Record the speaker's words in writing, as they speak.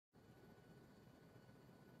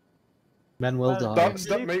Men will die.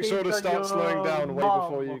 Make sure to start slowing down way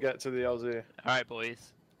before you get to the LZ. All right,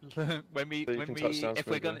 boys. If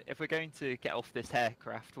we're going to get off this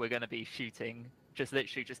aircraft, we're going to be shooting. Just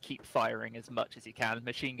literally, just keep firing as much as you can.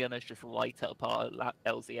 Machine gunners just light up our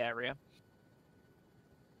LZ area.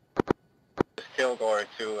 Still going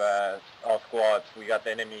to all squads. We got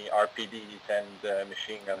enemy RPDs and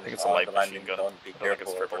machine guns. I think it's a light machine gun. Don't be I think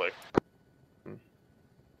it's careful.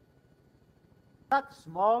 That's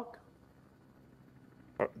smoke.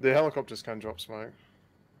 The helicopters can drop smoke.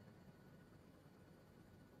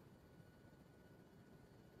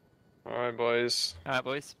 Alright, boys. Alright,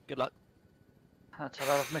 boys. Good luck. That's a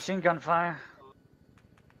lot of machine gun fire.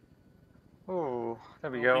 Oh,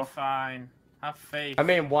 there we We'll go. be fine. Have faith. I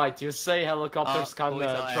mean, White, you say helicopters can boys,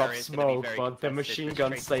 our drop area is gonna be smoke, very but the contested. machine Just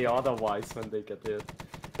guns straight say otherwise when they get hit.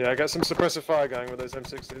 Yeah, get some suppressive fire going with those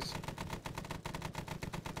M60s.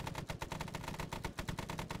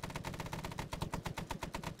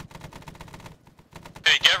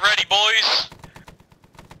 Hey, get ready, boys!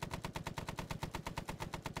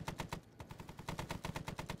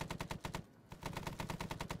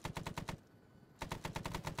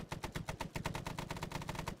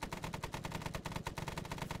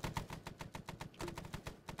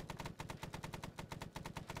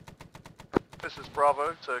 This is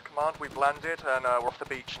Bravo to command. We've landed and we're off the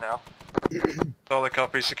beach now. Solid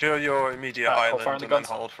copy. Secure your immediate island and then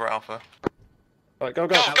hold for Alpha. Alright, go,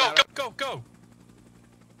 go! Go, go, go, go, go!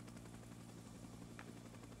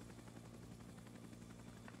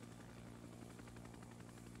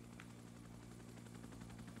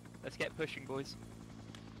 Let's get pushing, boys.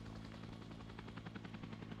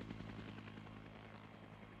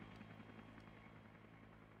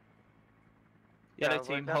 Yellow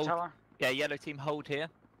team, hold. Tower. Yeah, yellow team, hold here.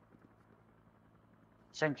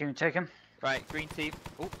 Same team, take him. Right, green team.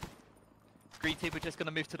 Oh, green team. We're just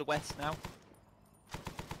gonna move to the west now.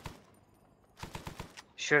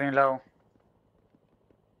 Shooting low.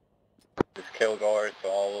 It's kill guards,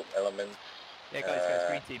 all elements. Yeah, guys,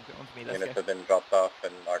 green team. Get onto me. Let's Units go. have been dropped off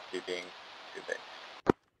and RTBing to base.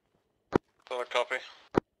 Solid copy.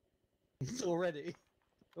 Already.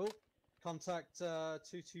 Oh, contact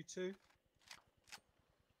 222.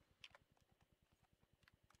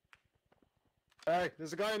 Hey,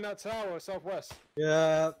 there's a guy in that tower, southwest.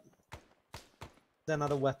 Yeah. Then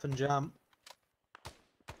had a weapon jam.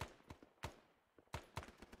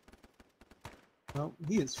 Oh,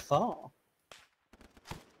 he is far.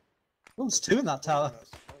 Oh, there's two in that tower.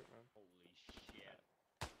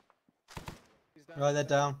 Right, they're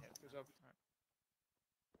down.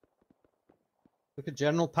 Look at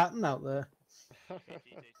General Patton out there.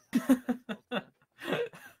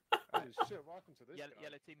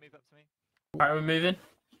 Yellow team, move up to me. Alright, we're moving.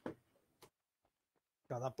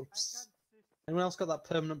 Got that. Anyone else got that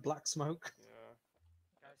permanent black smoke?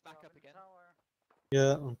 Guys, back up again.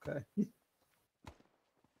 Yeah. Okay.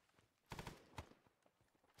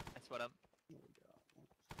 That's what I'm.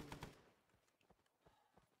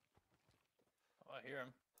 Oh, I hear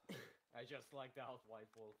him. I just like the house White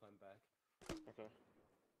Wolf, I'm back. Okay.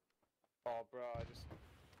 Oh, bro, I just...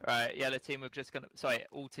 Right, yellow team. We're just gonna. Sorry,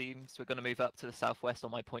 all teams. We're gonna move up to the southwest on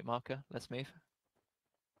my point marker. Let's move.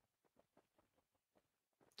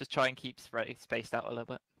 Just try and keep spaced out a little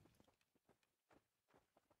bit.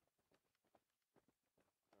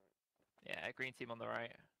 Yeah, green team on the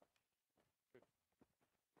right.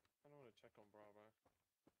 I don't want to check on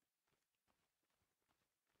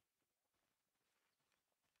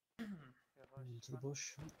Bravo. Into the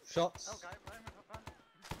bush. Shots. Okay,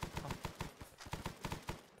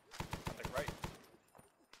 Right.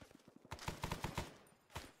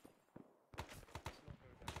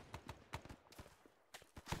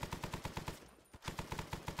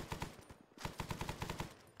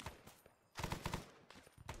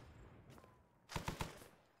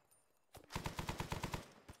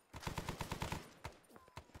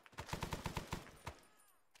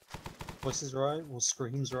 Voices right, or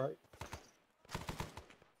screams right.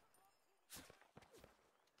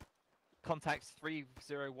 Contacts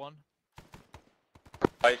 301.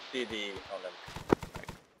 I see the on them. Right.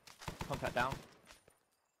 Contact down.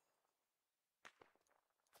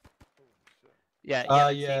 Yeah,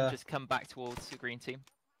 yellow team, just come back towards the green team.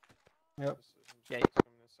 Yep. Yeah.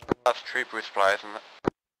 That's trooper supply, isn't it?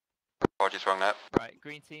 Apologies, wrong that. Right,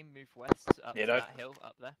 green team, move west up to that hill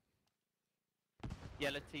up there.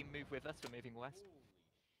 Yellow team, move with us. We're moving west.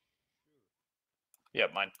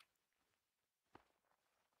 Yep, mine.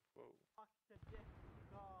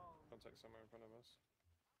 Contact somewhere in front of us.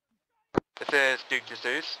 This is Duke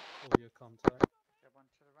Jesus. All your contact. Get one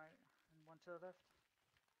to the right and one to the left.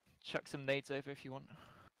 Chuck some nades over if you want.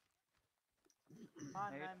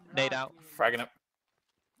 Nade out. Fragging up.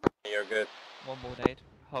 You're good. One more nade.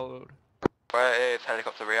 Hold. Where is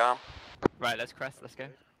helicopter rearm? Right, let's crest. Let's go.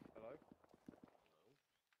 Hello?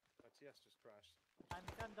 My TS just crashed. I'm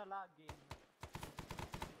kinda lagging.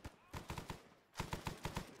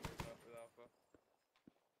 With Alpha.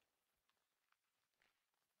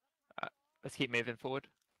 Let's keep moving forward.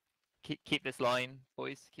 Keep this line,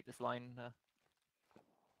 boys. Keep this line.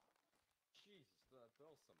 Jesus, there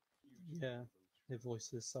are some huge Yeah, ones and their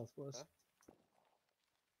voices southwest. Huh?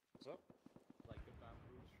 What's up? like the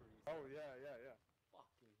bamboo trees. Oh are yeah.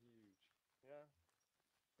 fucking huge. Yeah.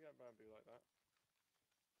 You got bamboo like that.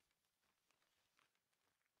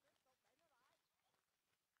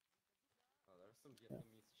 Oh, there's some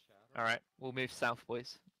Vietnamese shadows. All right, we'll move south,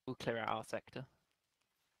 boys. We'll clear out our sector.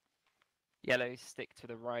 Yellow, stick to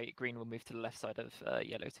the right. Green will move to the left side of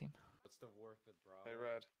yellow team. What's the worth with Bravo? Hey,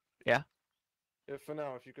 Red. Yeah? Yeah, for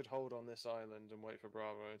now, if you could hold on this island and wait for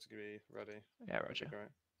Bravo to be ready. Yeah, that'd roger. be great.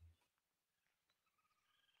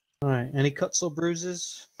 Alright, any cuts or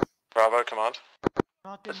bruises? Bravo, command.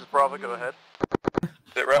 This is Bravo, go ahead.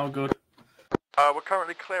 Sit rep. Oh, good. We're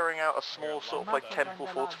currently clearing out a small sort of like temple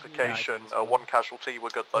fortification. One casualty, we're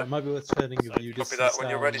good It though. might be worth turning your view Copy distance that. When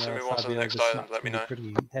you're down, ready to move on to the Fabio, next this island, map's let me gonna know. be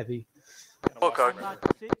pretty heavy. Okay.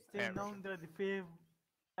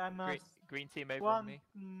 Green team over on me.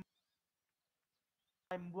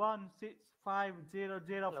 I'm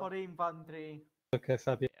 16500 for infantry. Okay,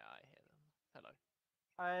 Fabio. Yeah, I hear them. Hello.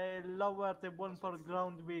 I lower the one for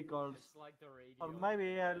ground vehicles. It's like the radio. Or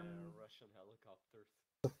maybe of, I'll- Russian helicopters.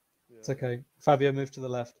 Yeah. It's okay. Fabio, move to the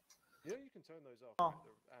left. Yeah, you can turn those off. Oh. Right?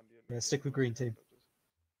 The ambient Yeah, radio stick with from green team. helicopters.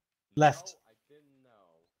 Left. No, I didn't know.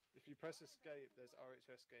 If you press escape, there's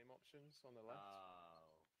RHS game options on the left.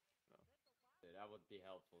 Dude, that would be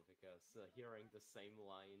helpful because hearing the same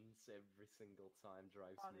lines every single time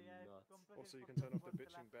drives me nuts. Also, you can turn off the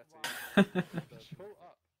bitching Betty. Pull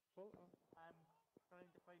up. Pull up. I'm trying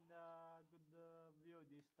to find a good view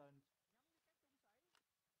distance.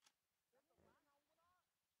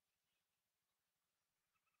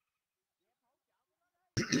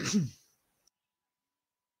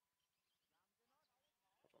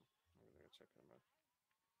 Hold on. I'm gonna go check them out.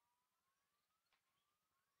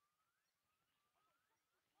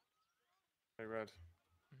 Hey, Red.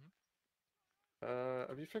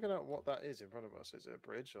 Have you figured out what that is in front of us? Is it a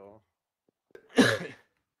bridge or?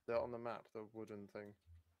 They're on the map, the wooden thing.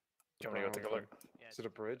 Do you want to go take a look? Yeah, Is it a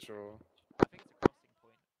bridge or? I think it's a crossing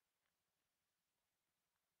point.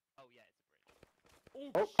 Oh yeah,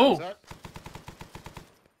 it's a bridge. Oh! Oh! Is that...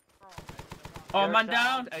 Oh, Go man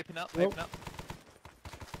down! Open up, Nope. open up.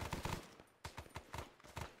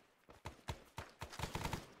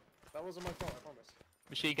 That wasn't my fault, I promise.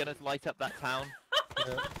 Machine gunners light up that town.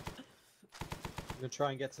 Yeah. I'm gonna try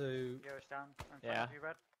and get to. Yours down. In front Yeah. of you,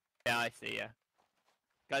 Red. Yeah, I see, yeah.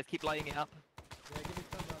 Guys, keep lighting it up. Yeah, give me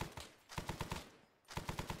cover.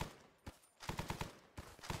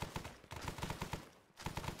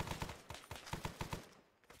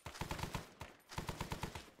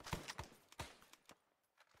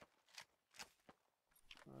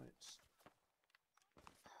 Right.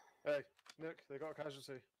 Hey, Nick, they got a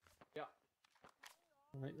casualty. Yeah.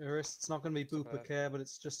 Right, Iris, it's not going to be So Booper bad. Care, but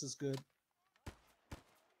it's just as good.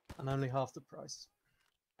 And only half the price.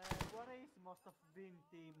 What is most of green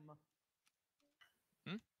team?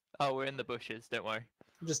 Oh, we're in the bushes, don't worry.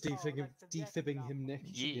 I'm just defibbing, like the defibbing him, Nick.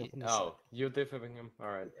 He should be up on the side. Oh, you defibbing him?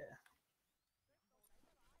 Alright. Yeah.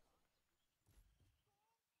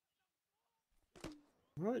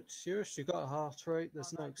 Right, Iris, you got a heart rate.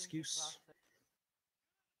 There's no excuse.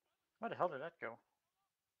 Where the hell did that go?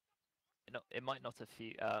 It might not have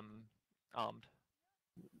armed.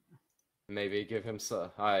 Maybe give him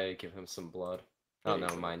I give him some blood. Oh,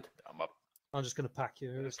 never mind. I'm up. I'm just going to pack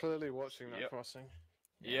you, They're Iris. clearly watching that Yep. crossing.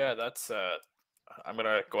 Yeah, that's I'm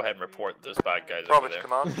gonna go ahead and report those bad guys Bravo over to there.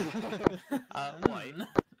 command. White.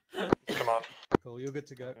 Command. Cool, you're good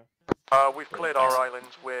to go. We've cleared our island.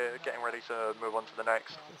 We're getting ready to move on to the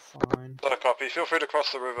next. Fine. Got a copy. Feel free to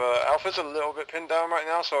cross the river. Alpha's a little bit pinned down right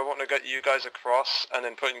now, so I want to get you guys across and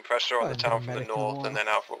then putting pressure on the I've got town a from the medic in north, one. and then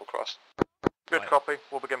Alpha will cross. Good Right. copy.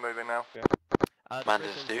 We'll begin moving now. The Commander's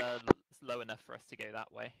river's, Duke. low enough for us to go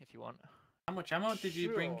that way, if you want. How much ammo did you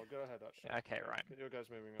Sure, bring? go ahead, actually. Okay, right. Get your guys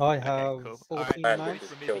moving I on. have cool. 14 Alright, knives.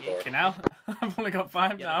 we're Kill moving door. east. Okay, now I've only got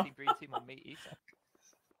 5 Yellow now. team, green team will meet east.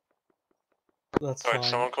 That's Alright, fine.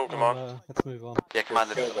 someone call I'll, command. let's move on. Yeah,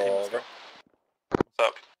 Commander. Kill door, over. What's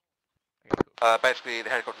up? Okay, cool. Basically, the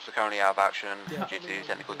helicopters are currently out of action Yeah, due probably to like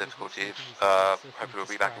technical the difficulties. difficulties and stuff, Hopefully, we'll be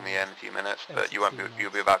just back in the air in a found few minutes, M16 but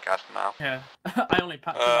you'll be about cast now. Yeah, I only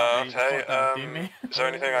packed about maybe Okay, 4,000 me. is there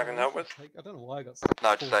anything I can help with? I don't know why I got.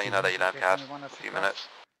 No, just letting you know that you'll have cast Anyone in a else few across? minutes.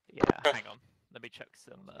 Yeah, hang on. Let me check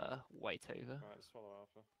some weight over. Right, swallow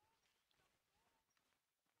alpha.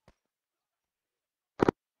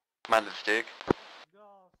 Commander Duke,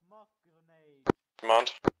 Go, smoke grenade.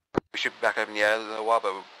 Command. we should be back over in the air in a little while,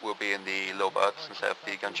 but we'll be in the little birds instead of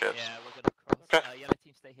the gunships. Yeah, we're gonna cross. Okay. Yellow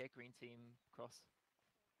team stay here, green team cross.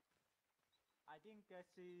 I think I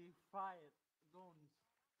see fire guns.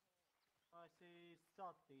 I see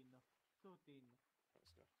shooting.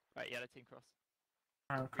 Right, yellow team cross.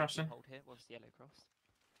 I'm Green team crossing. hold here whilst yellow cross.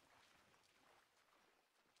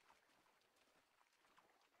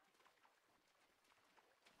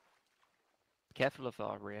 Careful of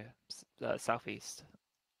our rear, southeast.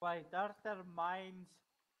 Wait, are there mines?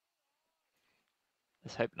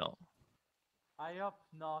 Let's hope not. I hope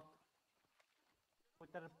not.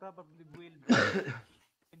 But there probably will be.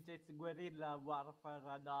 Since it's guerrilla warfare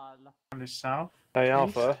and all. On the south. Hey,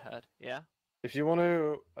 Alpha. Heard. Yeah. If you want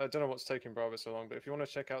to, I don't know what's taking Bravo so long, but if you want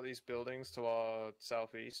to check out these buildings to our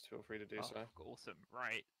southeast, feel free to do so. Awesome.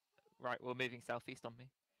 Right. Right, we're moving southeast on me.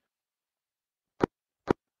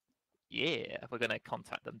 Yeah, we're gonna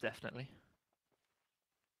contact them definitely.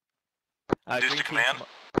 Reduce green to team command.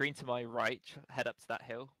 Green to my right, head up to that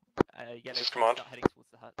hill. Yellow This is team command. start heading towards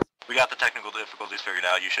the huts. We got the technical difficulties figured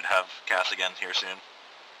out. You should have cast again here soon.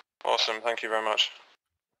 Awesome, thank you very much.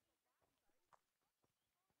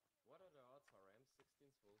 What are the odds our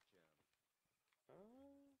M16s will jam?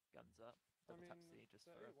 Guns up. I Double tap mean, C just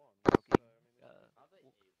they're for A1s, jogging. so, I mean, Are they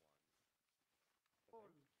walk.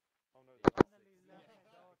 A1s? Oh no, Finally learned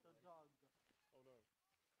how to jog. oh no.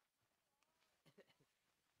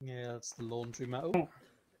 Yeah, that's the laundry metal. Oh.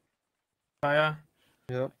 Fire.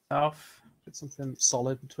 Yep. South. Get something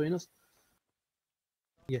solid between us.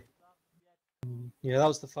 Yeah. Yeah, that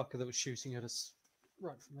was the fucker that was shooting at us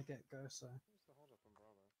right from the get-go, so. What's the hold up on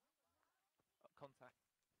Bravo? Contact.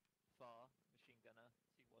 Far. Machine gunner.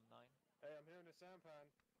 219. Hey, I'm hearing a sampan.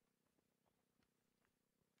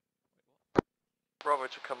 Wait, what? Bravo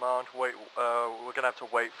to command. Wait, we're gonna have to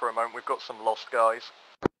wait for a moment. We've got some lost guys.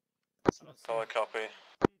 Solid copy.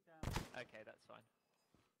 Okay, that's fine.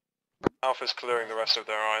 Alpha's clearing the rest of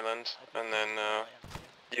their island, and then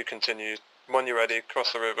you continue, when you're ready,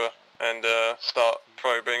 cross the river and start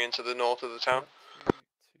probing into the north of the town. 3,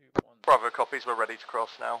 2, 1. Bravo copies. We're ready to cross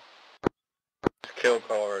now. Kill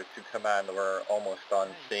caller to command, we're almost on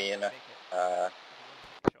scene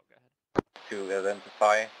to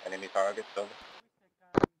identify enemy targets. Over.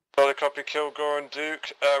 Solid copy, Kilgore and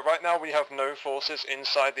Duke. Right now we have no forces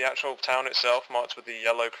inside the actual town itself, marked with the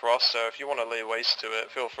yellow cross, so if you want to lay waste to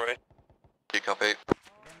it, feel free. You copy? Yeah,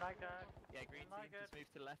 green team, just move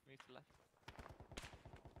to the left, move to the left.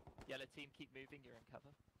 Yellow team, keep moving, you're in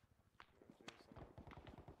cover.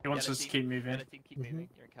 He wants Yellow us to team, keep moving. Yellow team, keep moving,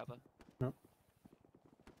 you're in cover. Oh,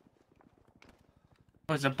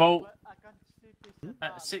 there's a bolt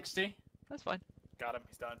at 60. That's fine. Got him.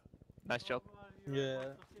 He's done. Nice job. Yeah,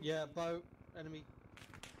 yeah, boat, enemy.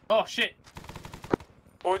 Oh shit!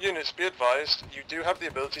 All units, be advised, you do have the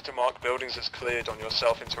ability to mark buildings as cleared on your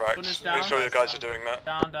self-interact. Gunner's Make down. sure you guys are doing that.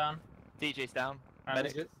 Down. DJ's down. Alright.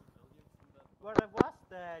 Medic. Where was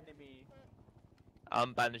the enemy?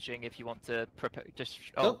 I'm bandaging if you want to prepare. Just.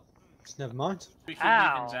 Oh, never mind. We keep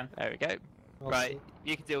moving, Zen. There we go. I'll Right, see.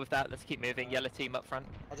 you can deal with that. Let's keep moving. Yellow team up front.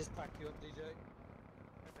 I'll just back you up, DJ.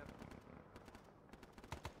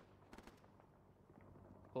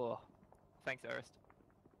 Oh, thanks, Arist.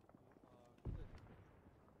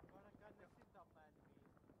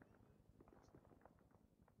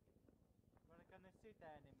 Where can I see the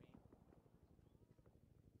enemy?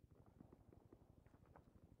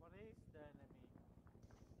 Where is the enemy?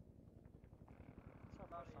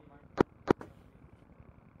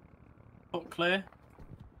 Oh, clear.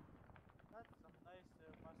 That's some nice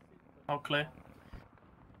machine. Oh, clear.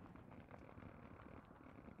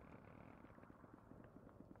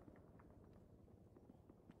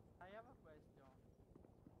 I have a question.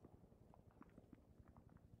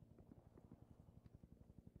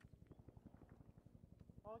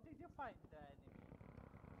 How did you find the enemy?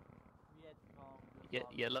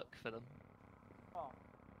 Vietcong. You look for them. Oh.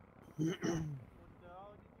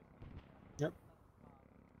 Yep.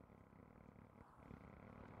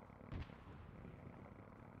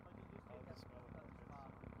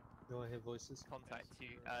 Do I hear voices? Contact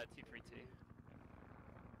 232.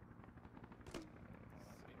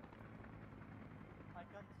 I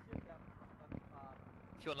can't see them from that far.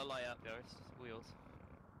 If you want to lie up, Doris, wheels.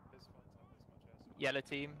 Yellow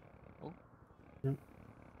team. Oh. Yeah,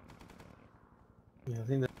 I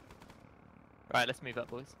think that. Right, let's move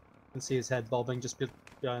up, boys. You can see his head bobbing just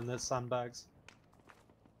behind the sandbags.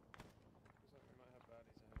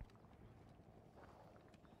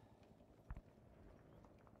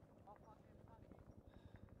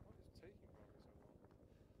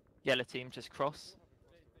 Yellow team, just cross.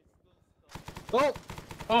 Oh!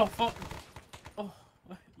 Oh, fuck! Oh,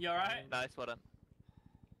 you alright? Nice, well done.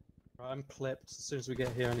 Right, I'm clipped as soon as we get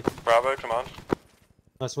here. Bravo, come on.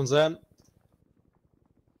 Nice one, Zen.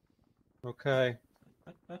 Okay.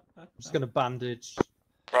 I'm just gonna bandage.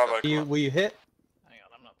 Bravo, Were you hit? Hang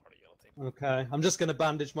on, I'm not part of yellow team. Okay, I'm just gonna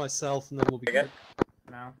bandage myself and then we'll be good.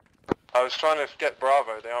 No. I was trying to get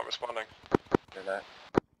Bravo, they aren't responding.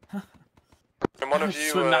 Can one of you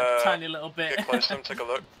Swim that tiny little bit. get close to them, take a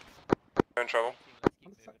look? They're in trouble. How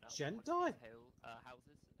the fuck did Jen die?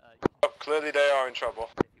 Oh, clearly they are in trouble.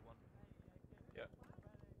 Yeah.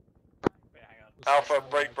 Wait, hang on. Alpha,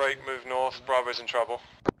 break, move north. Bravo's in trouble.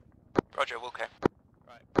 Roger, okay.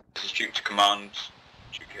 Right. This is Duke to command.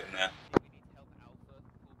 Duke getting there. We need to help Alpha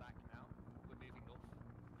pull back now. We're moving north.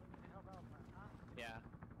 Yeah.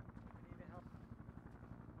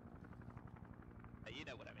 You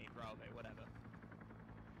know what I mean, Bravo, whatever.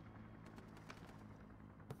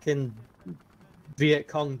 Fucking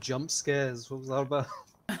Vietcong jump scares. What was that about?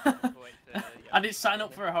 I didn't sign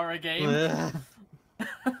up for a horror game. Yeah.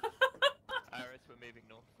 Iris, we're moving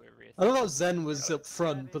north. We're I don't know Zen was up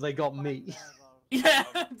front, but they got me. Yeah,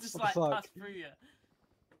 just What the like fuck? pass through you.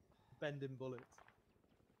 Bending bullets.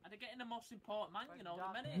 And they're getting the most important man, you know,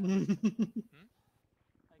 the minute.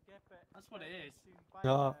 That's what it is.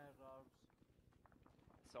 Ah.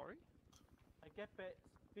 Sorry? I kept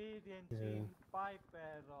experiencing 5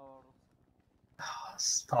 errors.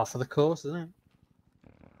 It's par for the course, isn't it?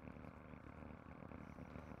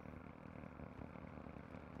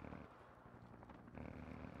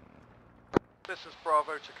 This is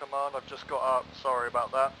Bravo to command. I've just got up. Sorry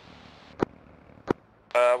about that.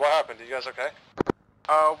 What happened? Are you guys okay?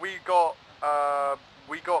 We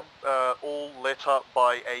got all lit up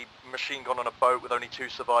by a machine gun on a boat with only 2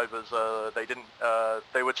 survivors. They didn't.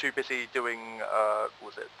 They were too busy doing.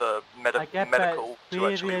 Was it the medical to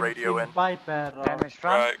actually radio in? Right,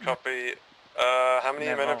 copy. How many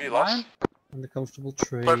men have you lost? In the comfortable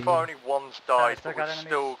tree. So far, only one's died, but we've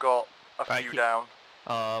still got a few down.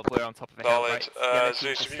 We're on top of a hill, Solid. right?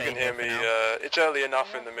 Zeus, if you can hear me, it's early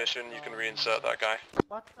enough in the mission, you can reinsert that guy.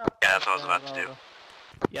 Yeah, that's what I was about to do.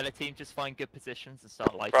 Yellow team, just find good positions and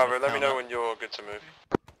start lighting. Bravo, this let me town know up. when you're good to move.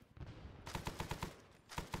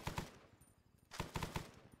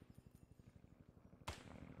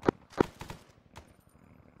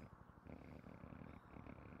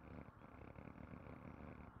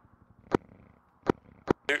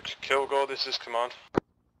 Duke, Kilgore, this is command.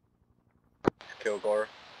 Kilgore,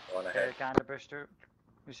 on ahead. Kind of bush through.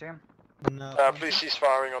 You see him? No. Please cease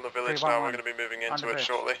firing on the village now, we're going to be moving into it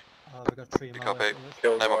shortly. Oh, we got a tree. Copy.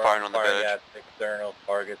 Kilgore, No more firing on the village. at external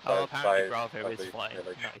targets Oh, apparently outside Bravo of is the flying.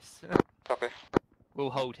 village. Nice. Copy. We'll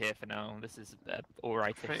hold here for now. This is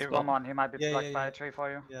alright. Come on, he might be Yeah, blocked yeah, by yeah. a tree for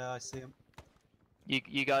you. Yeah, I see him.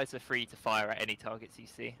 You guys are free to fire at any targets you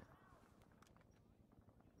see.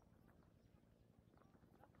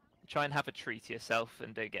 Try and have a tree to yourself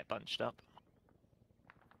and don't get bunched up.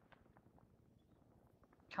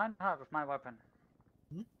 Kind of hard with my weapon.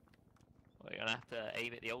 Well, you're gonna have to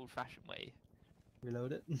aim it the old-fashioned way.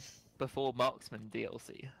 Reload it. Before Marksman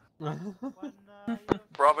DLC.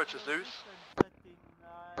 Bravo to Zeus.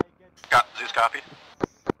 Zeus copy.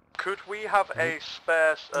 Could we have a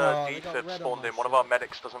spare Oh, they got defib red on spawned my in? One of ship. our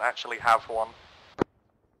medics doesn't actually have one.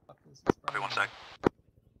 Copy, 1 sec.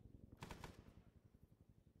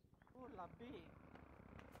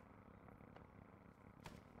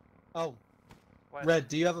 Oh, What? Red,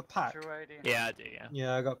 do you have a pack? 280. Yeah, I do, yeah.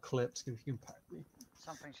 Yeah, I got clips. If you can pack me.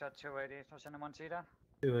 Something shot 280. Was anyone see that?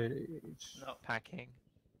 280 each. Not packing.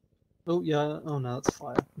 Oh, yeah. Oh, no, that's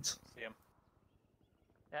fire. See him.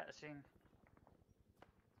 Yeah, I seen.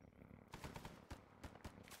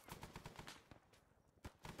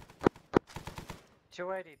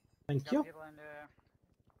 $280. Thank Got you. people in the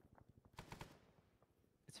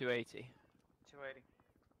 280. 280.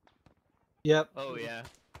 Yep. Oh, yeah.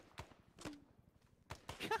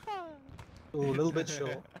 Oh, a little bit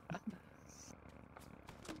short.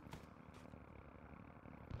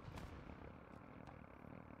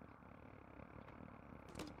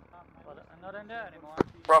 But I'm not in there anymore.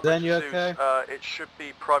 Bravo Then to you Zeus, okay? it should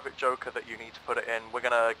be Private Joker that you need to put it in. We're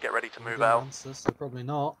gonna get ready to move Good out. answer, so probably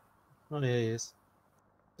not. Oh, yeah, he is.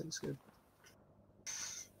 Looks good.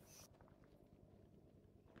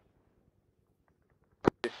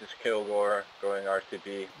 This is Kilgore, going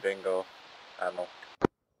RTB, bingo, ammo.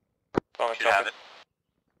 Should have it.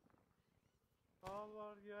 How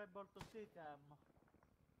are you able to see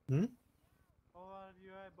them? How are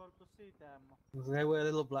you able to see them? They wear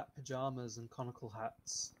little black pajamas and conical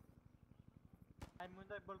hats. I'm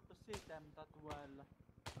unable to see them that well.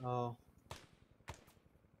 Oh.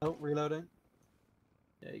 Oh, reloading.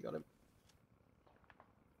 Yeah, you got him.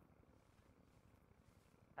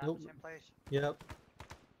 Nope. In place. Yep.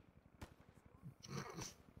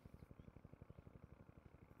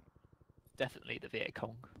 Definitely the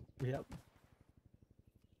Vietcong. Yep.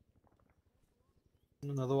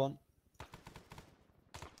 Another one.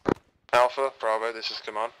 Alpha, Bravo, this is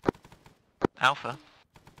command. Alpha.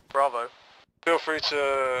 Bravo. Feel free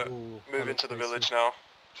to move into the village now.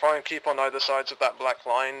 Try and keep on either sides of that black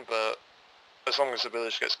line, but as long as the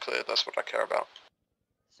village gets cleared, that's what I care about.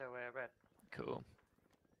 So red. Cool.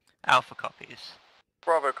 Alpha copies.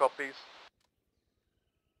 Bravo copies.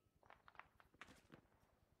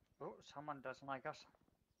 Oh, someone doesn't like us.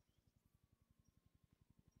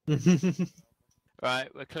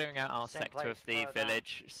 Right, we're clearing out our Same sector place, of the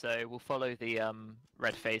village, so we'll follow the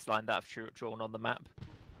red phase line that I've drawn on the map.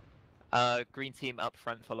 Green team up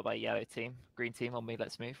front, followed by yellow team. Green team on me,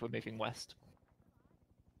 let's move. We're moving west.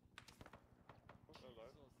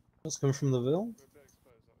 Let's come from the Ville.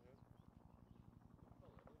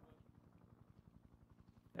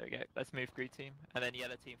 There we go. Let's move green team, and then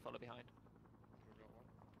yellow team follow behind.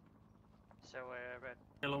 So red.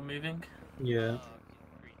 Yellow moving. Yeah.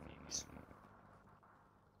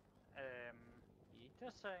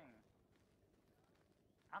 Just saying.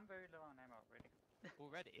 I'm very low on ammo already.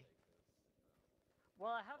 Already? Well,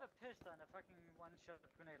 I have a pistol and a fucking one-shot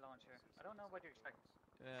grenade launcher. I don't know what you expect.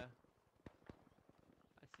 Yeah.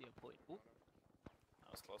 I see your point. Ooh.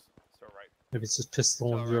 That was close. It's alright. Maybe it's just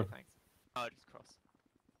pistol on your. Thanks. Oh, just cross.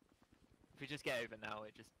 If we just get over now,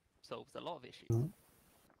 it just solves a lot of issues.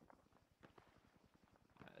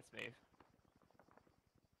 Let's move.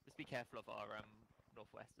 Just be careful of our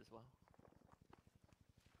northwest as well.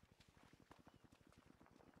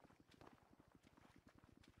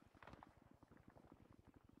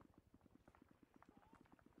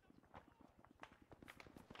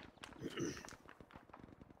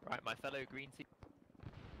 Right, my fellow green team.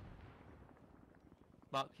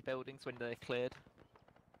 Mark your buildings when they're cleared.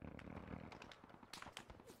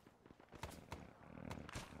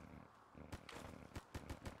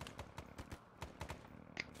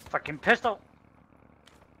 Fucking pistol!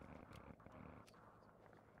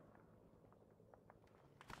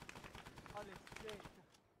 Holy shit.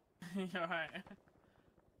 You're right.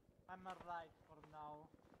 I'm alright for now.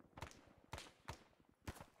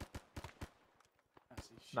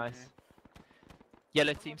 Nice.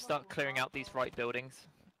 Yellow team, start clearing out these right buildings.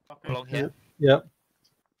 Okay. Along here. Yep.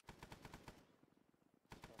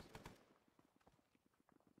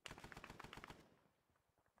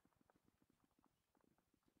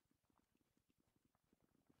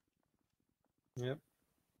 Yep.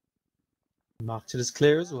 Marked it as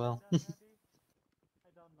clear as well. I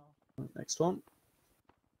don't know. Next one.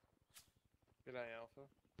 Good day, Alpha.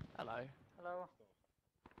 Hello. Hello.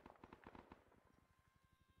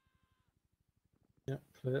 Yep,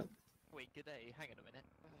 clear. Wait, good day. Hang on a minute.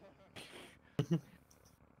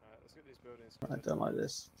 Alright, let's get these buildings. I don't like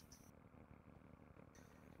this.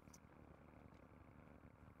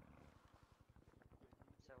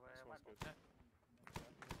 So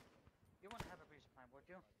you won't have a resupply, would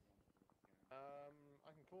you?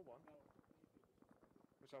 I can call one.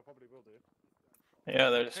 Which I probably will do.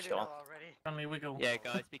 Yeah, they're just Pretty chilling. low already. Only wiggle. Yeah,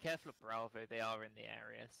 guys, be careful of Bravo. They are in the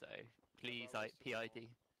area, so please, like, PID.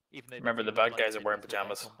 Even though Remember, the bad guys are wearing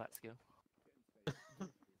pajamas. Combat skill.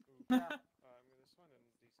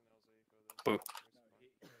 Boo.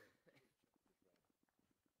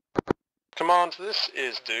 Command, this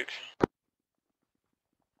is Duke.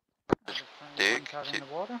 Duke, in the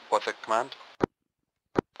water. what's the command?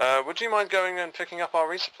 Would you mind going and picking up our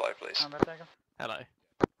resupply, please? Hello.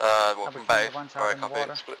 What from base? Alright, copy.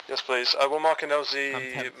 Yes, please. I will mark an I'm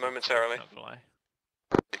LZ tempted, momentarily. not gonna lie.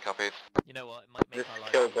 Copy. You know what? It might This make our is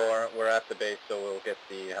life. Kilgore, we're at the base, so we'll get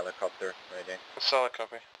the helicopter ready. Solid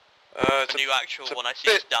copy. The new actual one I see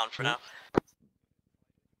is down for now.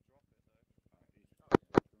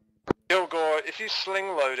 Kilgore, if you sling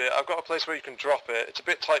load it, I've got a place where you can drop it. It's a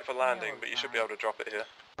bit tight for landing, but you should be able to drop it here.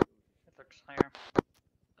 It looks higher.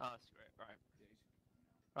 Oh, that's great. Right.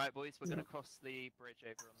 Right, boys, we're gonna cross the bridge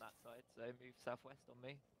over on that side, so move southwest on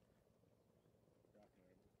me.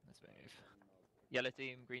 Let's move. Yellow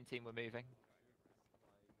team, green team, we're moving.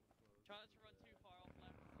 Try not to run too far off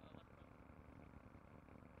left.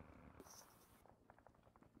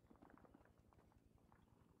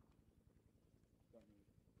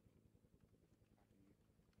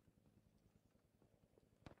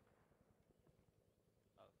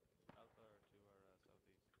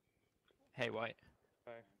 Hey, White.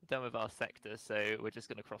 Okay. Done with our sector, so we're just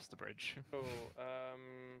gonna cross the bridge. Cool.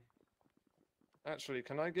 Actually,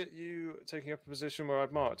 can I get you taking up a position where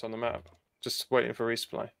I've marked on the map? Just waiting for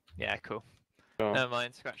resupply. Yeah, cool. Sure. Never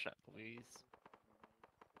mind, scratch that, please.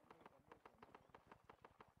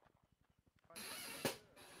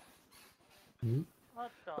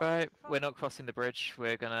 Right, we're not crossing the bridge.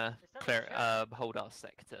 We're gonna clear, hold our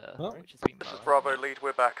sector, which has been. This is Bravo lead.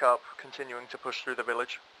 We're back up, continuing to push through the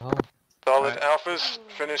village. Solid. Right. Alpha's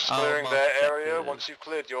finished clearing mark their area. sectors. Once you've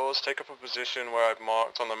cleared yours, take up a position where I've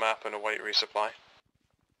marked on the map and await resupply.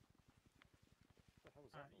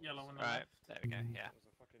 Yellow on the Right, left. there we go,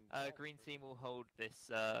 yeah. Green team will hold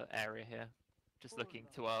this area here. Just looking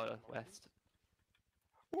to our west.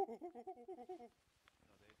 What was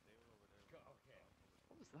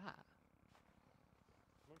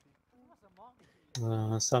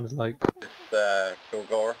that? Sounded like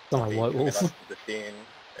Kilgore. Not a white wolf. To the scene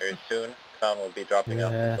very soon. Tom will be dropping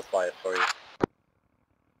off the supplies for you.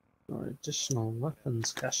 Additional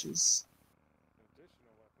weapons caches.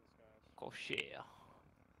 Oh shit.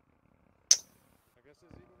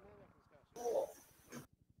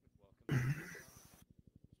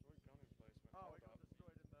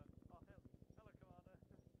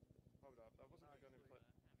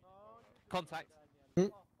 Contact.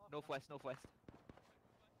 Northwest, northwest.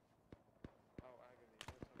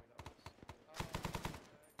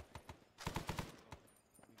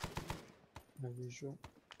 No visual.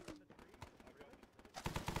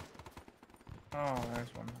 Oh,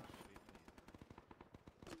 there's one.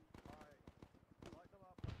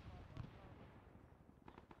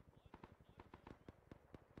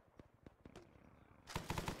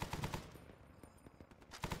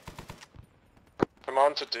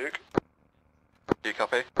 Command to Duke. Do you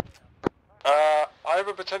copy? I have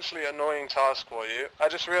a potentially annoying task for you. I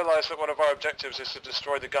just realised that one of our objectives is to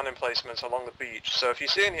destroy the gun emplacements along the beach. So if you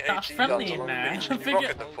see any AT guns along the beach, can you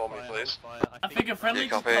rocket them for me, please? I think a friendly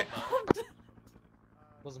just copy.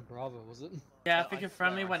 Wasn't Bravo, was it? Yeah, I think a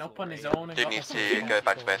friendly went up on his own and Do got need us to something. go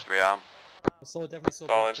back to base to rearm. Definitely saw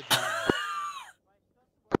Solid.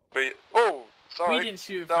 Oh, sorry. We didn't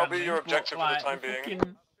shoot a That'll friendly, be your objective but, for the time like, being.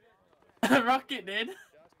 fucking Rocket did.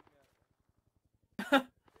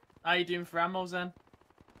 How you doing for ammos then?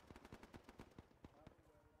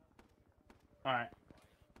 Alright.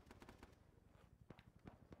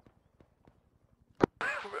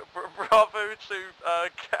 Bravo to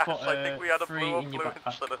Cass. Put, I think we had a 3 blue in your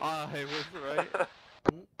influence. backpack. Ah, it was right.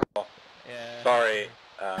 Yeah. Sorry.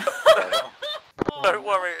 Don't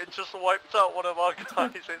worry, it just wiped out one of our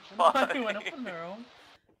guys. It's fine. They went up on their own.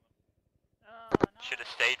 Should have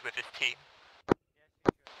stayed with his team.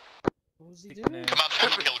 What was he doing? Commander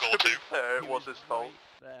from Kilgore 2. It was his fault.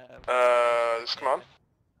 This is command.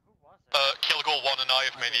 Kilgore 1 and I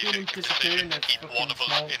have made the decision to keep one of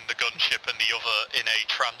us in the gunship and the other in a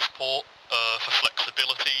transport for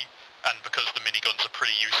flexibility and because the miniguns are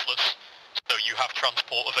pretty useless. So you have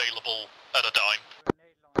transport available at a dime.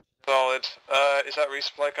 Solid. Is that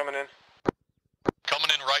resupply coming in?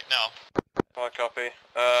 Coming in right now. I copy.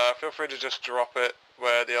 Feel free to just drop it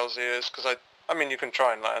where the LZ is, because I mean, you can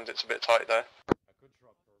try and land, it's a bit tight there.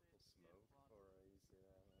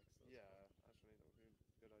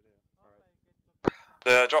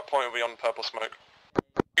 The drop point will be on purple smoke.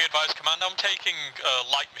 Be advised, Commander, I'm taking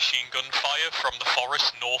light machine gun fire from the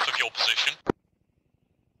forest north of your position.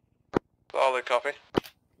 Solid copy.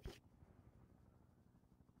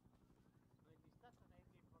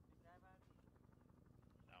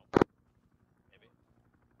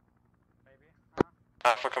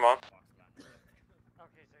 Alpha, come on.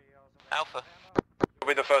 Alpha. We'll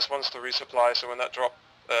be the first ones to resupply, so when that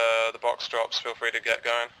the box drops, feel free to get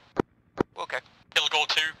going. Okay. Kilgore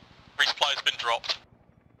 2, resupply has been dropped.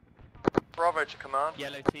 Bravo to command.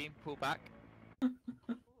 Yellow team, pull back. Right,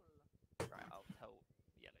 I'll tell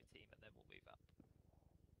yellow team and then we'll move up.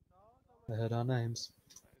 I heard our names.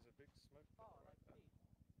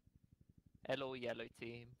 Hello, yellow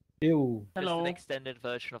team. Ew. Just Hello. an extended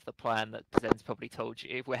version of the plan that Zen's probably told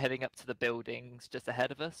you. We're heading up to the buildings just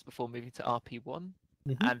ahead of us before moving to RP1.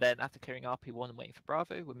 And then after clearing RP1 and waiting for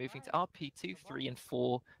Bravo, we're moving to RP2, 3, and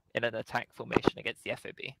 4 in an attack formation against the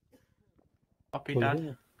FOB. Copy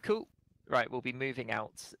that. Cool. Right, we'll be moving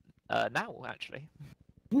out now, actually.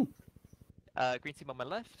 Green team on my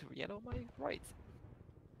left, yellow on my right.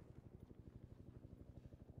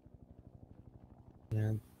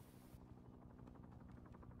 Yeah.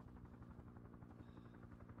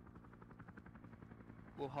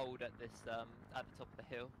 We'll hold at this at the top of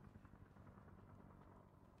the hill.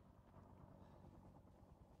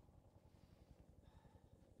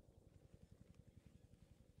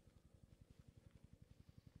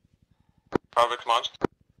 Bravo command.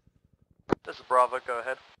 This is Bravo, go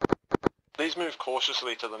ahead. Please move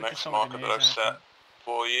cautiously to the next marker that I've set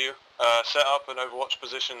for you. Set up an overwatch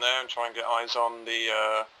position there and try and get eyes on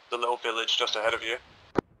the little village just ahead of you.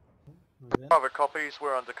 Bravo copies,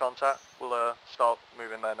 we're under contact. We'll start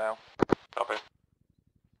moving there now. Copy.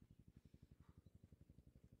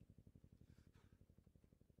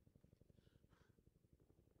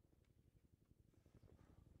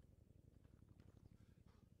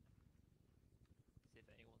 See if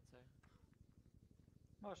anyone's there.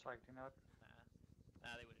 Most likely not.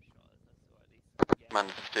 Nah, they would have shot us. That's all at least. Yeah.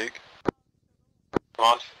 Commander to Duke. Come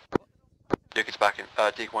on. Duke is back in.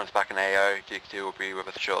 Duke 1's back in AO. Duke 2 will be with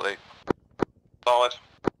us shortly. Solid. So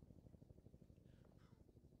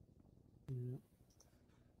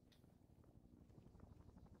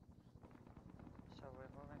we're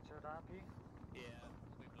moving to the RP? Yeah,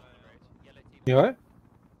 moving along the road. Yellow team. You alright?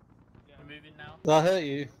 We're moving now. Did I hurt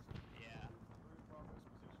you?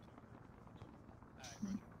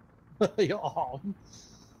 Yeah. Your arm.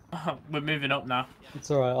 We're moving up now. It's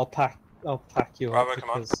alright, I'll pack you Bravo, up come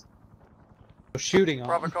on. because you're shooting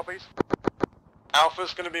Bravo arm. copies.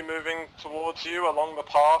 Alpha's going to be moving towards you along the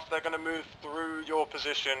path. They're going to move through your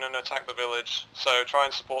position and attack the village. So try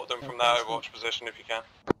and support them from that overwatch position if you can.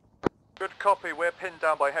 Good copy, we're pinned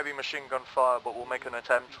down by heavy machine gun fire, but we'll make an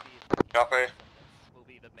attempt. Copy. Will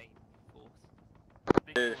be the main force.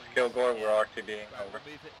 This is Kilgore, we're RTBing, over.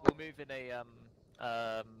 We'll move in a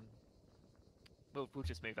We'll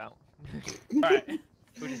just move out. Right.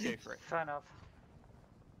 We'll just go for it. Fair enough.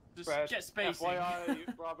 Just Red, get spacing.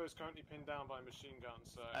 FYI, Bravo's currently pinned down by machine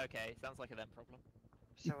guns, so... Okay, sounds like a them problem.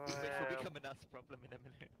 So Which will become an us problem in a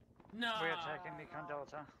minute. No. we're attacking Mekong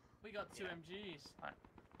Delta. We got two MGs.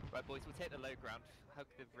 Right, boys, we'll take the low ground. Hug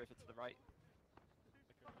the river to the right.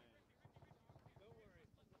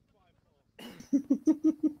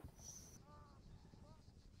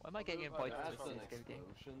 Why am I getting invited to this game?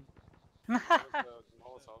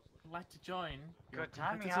 I'd like to join. Good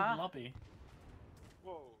timing, competitive huh? lobby.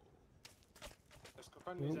 Whoa. There's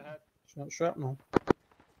companions ahead. Not shrapnel.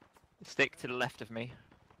 Stick to the left of me.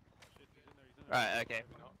 Right, okay.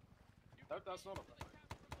 That's not a...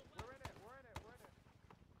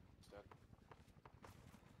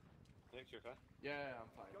 Nick, you okay? Yeah, I'm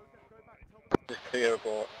fine. This is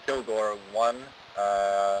Kilgore 1.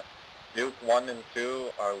 Duke 1 and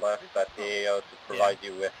 2 are left at the AO to provide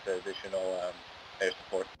you with additional air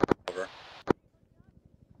support. Over.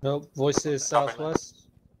 No, voices southwest.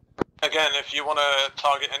 Again, if you want to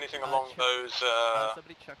target anything along those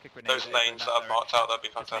Somebody chuck a grenade those over in lanes that I've marked out, that'd be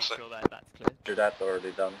fantastic. Just make sure that's clear. After that's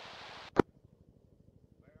already done.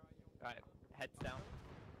 Right, heads down.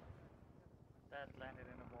 That landed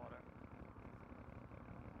in the water.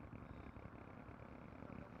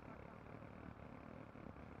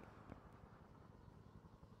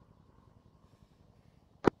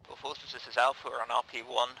 Well, forces, this is Alpha, we're on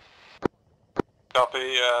RP1.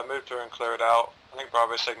 Copy, move through and clear it out. I think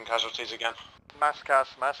Bravo's taking casualties again. Mass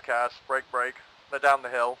cast, break. They're down the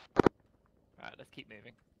hill. Alright, let's keep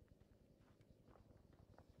moving.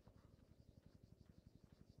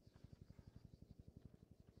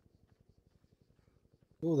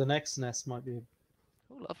 Oh, the next nest might be.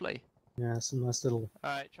 Oh, lovely. Yeah, some nice little.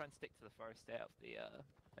 Alright, try and stick to the forest, stay out of the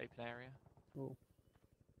open area. Oh.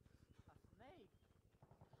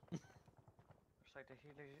 Looks like the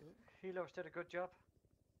healers did a good job.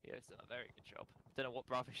 Yeah, it's done a very good job. Don't know what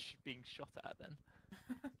Bravo's being shot at then.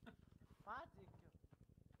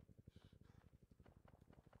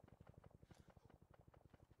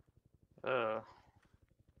 Uh.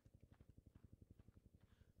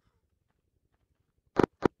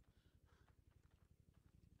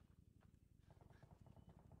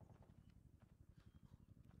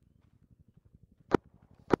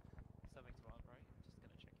 Something's wrong, right? Just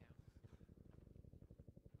gonna check out.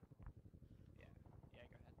 Yeah, go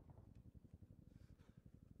ahead.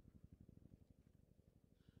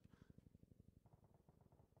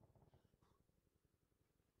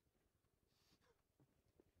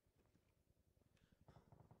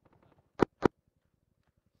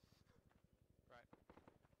 Right.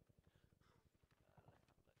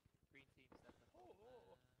 Green team set up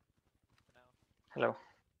for now. Hello.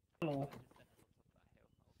 Hello.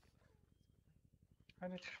 I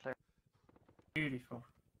need to clear. Beautiful.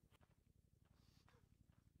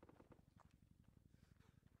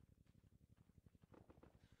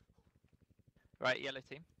 Right, yellow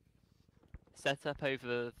team. Set up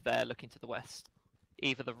over there, looking to the west.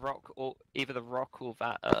 Either the rock or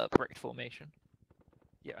that brick formation.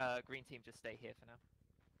 Yeah, green team, just stay here for now.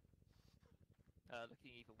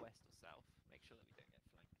 Looking either west or south. Make sure that we don't get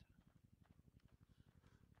flanked.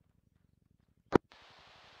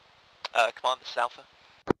 Command, this is Alpha.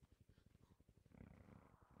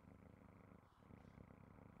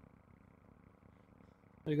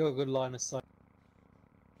 You got a good line of sight.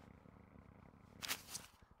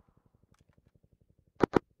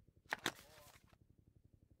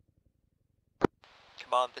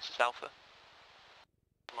 Command, this is Alpha.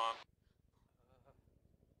 Command.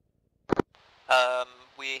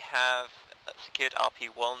 We have secured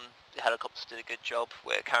RP1. The helicopters did a good job.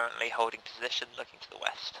 We're currently holding position, looking to the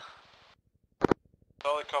west.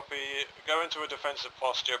 Solid copy. Go into a defensive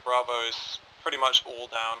posture. Bravo is pretty much all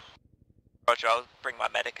down. Roger, I'll bring my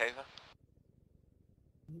medic over.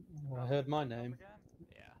 I heard my name.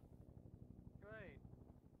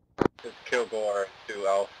 This is Kilgore to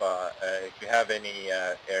Alpha. If you have any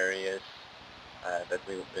areas that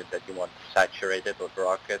you want saturated with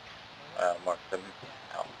rockets, mark them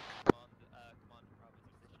out.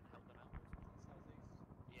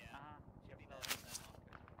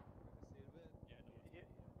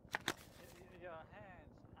 Your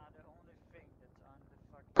hands are the only thing that's on the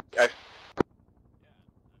fucking...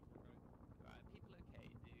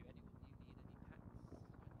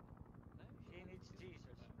 He needs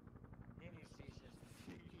Jesus. He needs Jesus.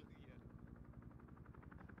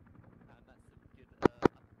 And that's some good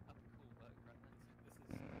upper cool work right there.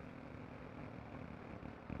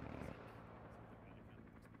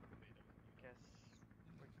 Guess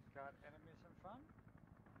we got enemies in front?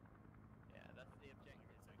 Yeah, that's the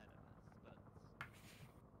objective ahead of us, but...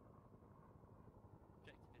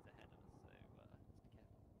 Objective is ahead of us, so just be careful.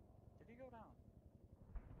 Did he go down?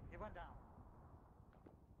 He went down.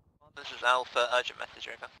 This is Alpha, urgent message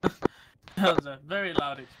over. That was a very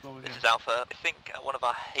loud explosion. This is Alpha. I think one of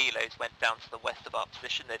our helos went down to the west of our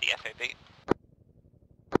position near the FOB.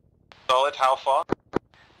 Solid, how far?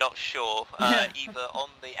 Not sure. Either on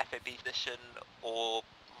the FOB position or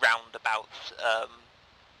roundabouts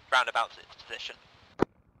its position.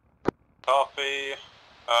 Copy.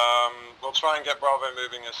 We'll try and get Bravo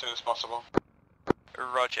moving as soon as possible.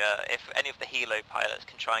 Roger. If any of the helo pilots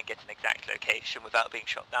can try and get an exact location without being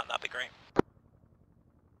shot down, that'd be great.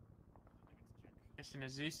 Guessing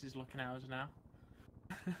Zeus is looking at us now.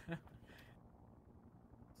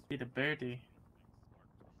 See the birdie. Is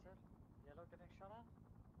that yellow getting shot at?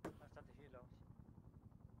 Or is that the helos?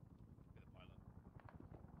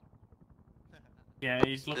 Yeah,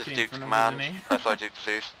 he's looking This in Duke front of us, Command, isn't he? that's why Duke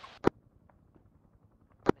Zeus.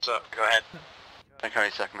 What's up? Go ahead. I'm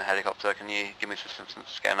currently second the helicopter, can you give me some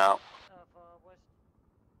assistance getting out? West.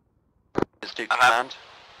 This Duke Command.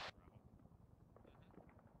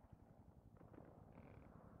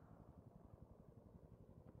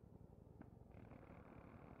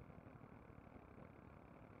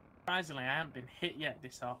 Surprisingly, I haven't been hit yet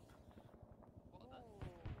this up.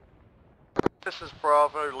 This is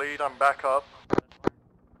Bravo, lead, I'm back up.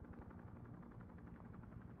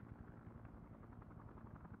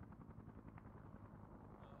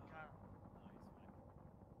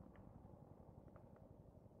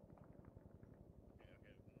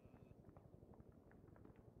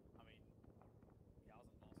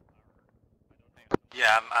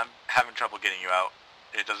 Yeah, I'm having trouble getting you out.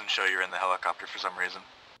 It doesn't show you're in the helicopter for some reason.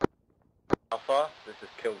 Alpha, this is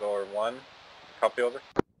Kilgore 1. Copy over.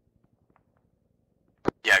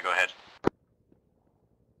 Yeah, go ahead.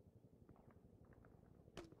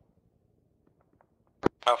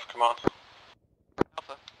 Alpha Command.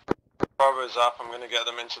 Alpha. Bravo's up. I'm going to get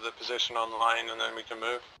them into the position online and then we can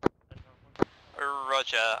move.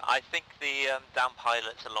 Roger. I think the down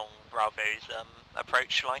pilots along Bravo's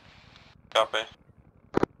approach line. Copy.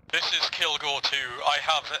 This is Kilgore 2. I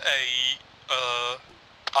have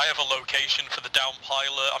a location for the down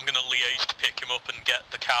pilot. I'm going to liaise to pick him up and get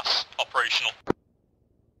the CAS operational.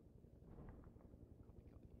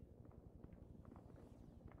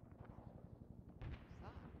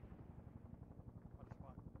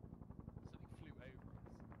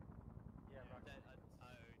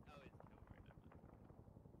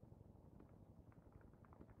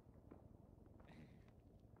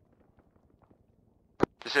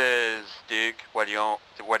 This is Duke, where do you want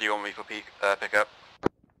me to pick up?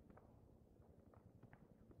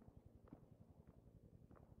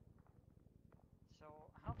 So,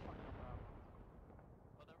 how far are Bravo?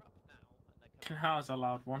 Well, they're up now, and they're coming. How's a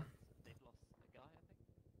loud one? They've lost a guy, I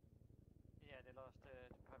think. Yeah, they lost the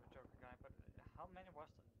private joker guy, but how many was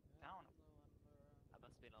down? That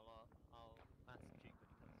must have been a lot. I'll ask Duke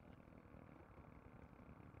when he comes back.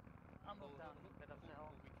 I'll move down a bit of the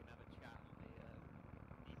hill. We can have a chat on the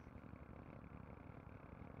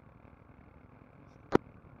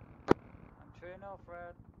I'm turning off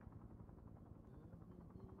red.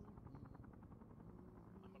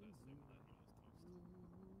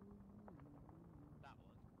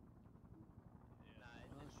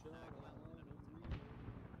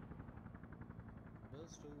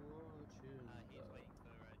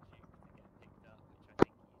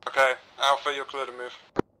 Okay, Alpha, you're clear to move.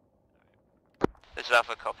 This is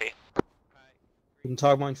Alpha, copy. Guten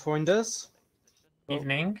Tag, mein Freundes.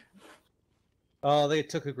 Evening. Oh, they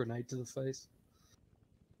took a grenade to the face.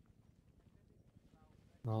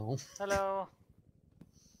 Oh. Hello.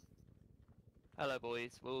 Hello,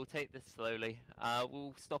 boys. We'll take this slowly.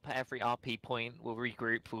 We'll stop at every RP point. We'll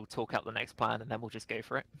regroup. We'll talk out the next plan, and then we'll just go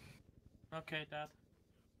for it. Okay, Dad.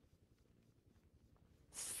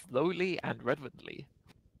 Slowly and reverently.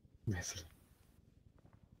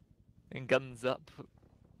 And guns up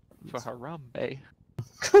for Harambe.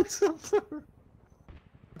 Guns up for...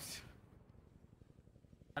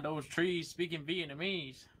 And those trees speaking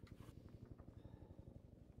Vietnamese.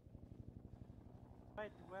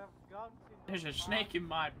 Wait, we have guns in There's a snake in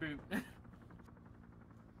my boot.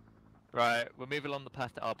 Right, we'll move along the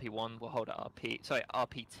path to RP1. We'll hold at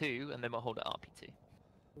RP2, and then we'll hold at RP2.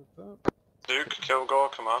 Duke, Kilgore,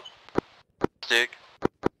 come on. Duke.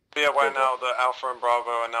 Be aware now that Alpha and Bravo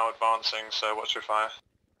are now advancing, so watch your fire.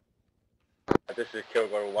 This is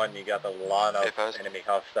Kilgore 1, you got a lot of enemy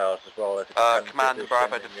hostiles as well as Command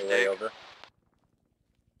Bravo to Duke.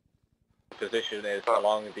 Position is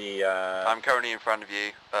along the I'm currently in front of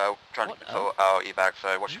you, trying to pull our evac,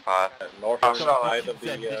 so watch your fire. north side of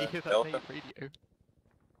the delta. Radio?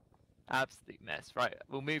 Absolute mess. Right,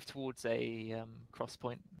 we'll move towards a cross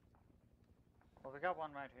point. Well, we got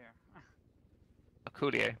one right here.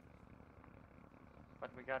 Coolio.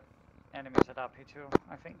 But we got enemies at RP2,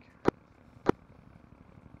 I think.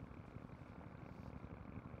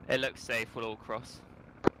 It looks safe. We'll all cross.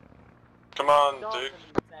 Come on, Duke.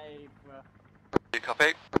 Do you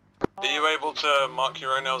copy? Are you able to mark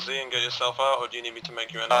your own LZ and get yourself out, or do you need me to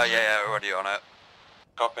make you an Oh yeah, already on it.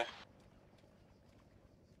 Copy.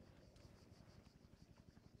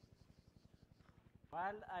 Well,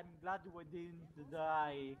 I'm glad we didn't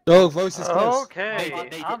die. Oh, voice is close. Okay,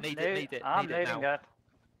 Need it I'm now. nading that.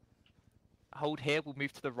 Hold here. We'll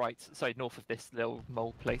move to the right. Sorry, north of this little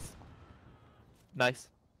mole place. Nice.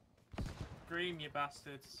 Scream, you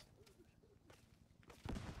bastards.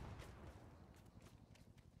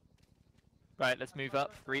 Right, let's move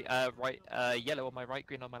up. Right, yellow on my right,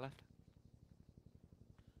 green on my left.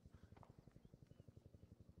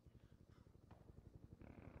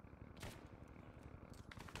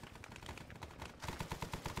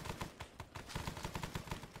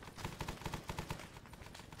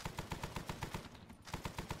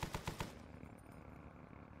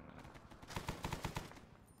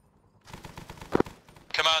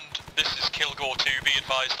 Command, this is Kilgore 2. Be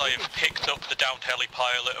advised I have picked up the downed heli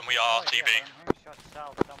pilot and we are RTB.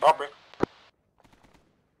 Copy.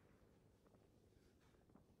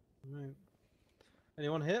 Right.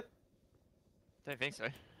 Anyone hit? Don't think so.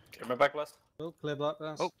 Clear my back blast. Oh, clear black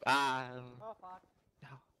blast. Oh,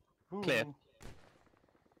 clear.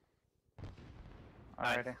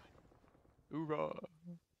 Alrighty. Hoorah.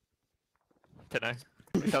 Don't know.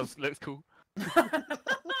 It looks cool.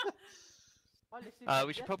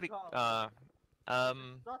 We should probably Not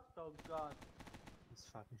so good. It's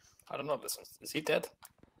funny. I don't know this one. Is he dead?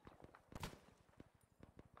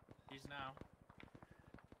 He's now.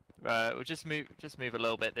 Right, we'll just move a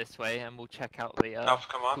little bit this way, and we'll check out the Alpha,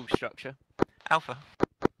 come on. cool structure. Alpha.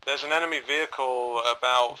 There's an enemy vehicle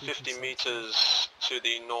about 50 meters to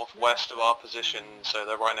the northwest of our position, so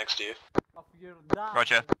they're right next to you.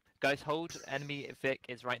 Roger. Guys, hold. Enemy Vic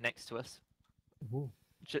is right next to us. Ooh.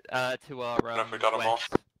 To our if we got 'em off.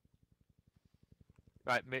 west.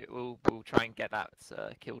 Right, we'll try and get that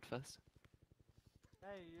killed first.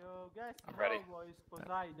 Hey, you guys I'm ready. know what is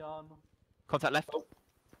Poseidon. Contact left.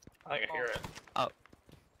 I can hear it. Oh.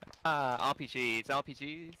 RPGs.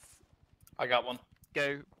 I got one.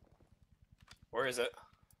 Go. Where is it?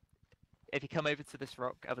 If you come over to this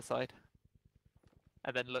rock, other side.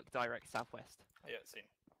 And then look direct southwest. Yeah, seen.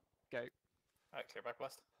 Go. Alright, clear back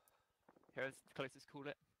blast. Here's the closest, call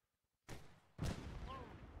it. Gonna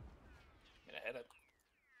hit it.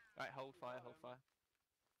 Right, hold fire, hold fire.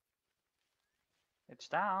 It's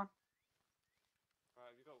down.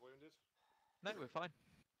 Have you got wounded? No, we're fine.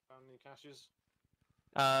 Found any caches?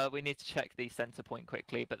 We need to check the center point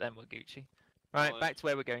quickly, but then we're Gucci. Right, back to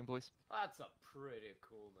where we're going, boys. That's a pretty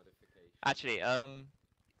cool modification. Actually,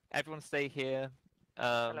 everyone stay here.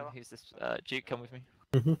 Who's this? Duke, come with me.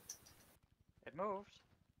 It moved.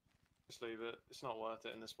 Just leave it. It's not worth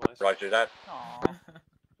it in this place. Roger that. Aww.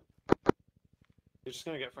 You're just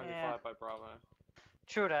gonna get friendly Yeah. fire by Bravo.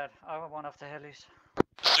 True that. I want one of the helis.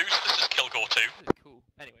 Zeus, this is Kilgore 2. Cool.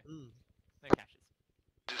 Anyway, no caches.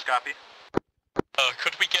 Just copy.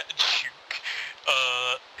 Could we get Duke,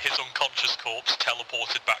 his uncle unconscious corpse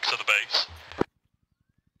teleported back to the base.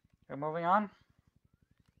 We're moving on.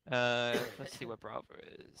 Let's see where Bravo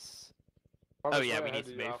is. Oh yeah, we need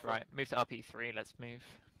to move. Right, move to RP3. Let's move.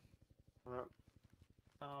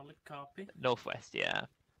 Solid copy. Northwest, yeah.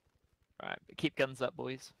 Right, keep guns up,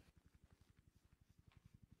 boys.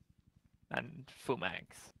 And full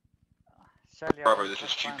mags. Bravo, this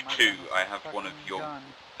is Duke 2. I have one of your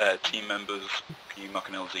team members. Can you mark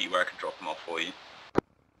an LZ where I can drop them off for you?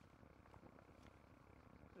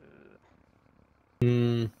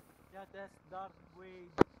 Yeah, that's Darth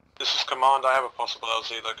Vader. This is Command, I have a possible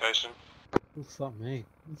LZ location. Oh, fuck me.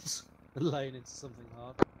 Laying into something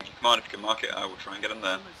hard. Command, if you can mark it, I will try and get them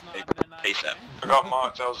there. ASAP. I got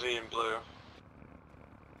marked LZ in blue.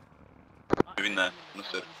 Moving there,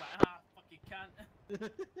 understood.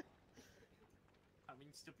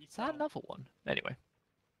 Is that another one? Anyway.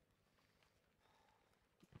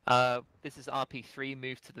 This is RP3,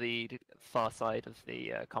 move to the far side of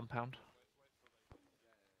the compound.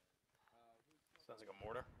 Sounds like a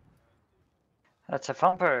mortar. That's a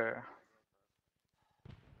thumper.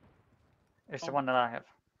 It's the one that I have.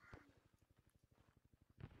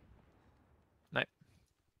 No.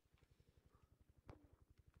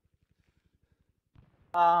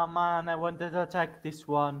 Ah man, I wanted to attack this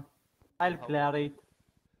one. I'll clear it.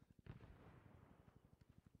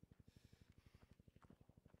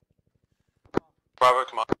 Bravo,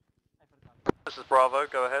 Command. This is Bravo,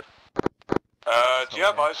 go ahead. Do you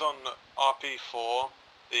have eyes on RP4,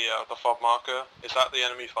 the fob marker? Is that the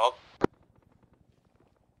enemy fob?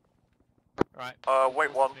 Right.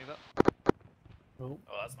 Wait one. Oh,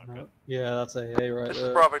 that's not good. Yeah, that's AA right This there.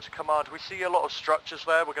 is Bravo to Command. We see a lot of structures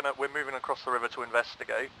there. We're moving across the river to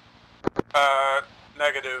investigate.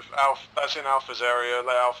 Negative. Alpha. That's in Alpha's area.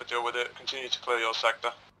 Let Alpha deal with it. Continue to clear your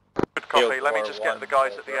sector. Good copy. Let me just get the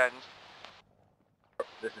guys at the end.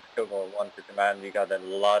 This is Kilgore 1 to Command. We got a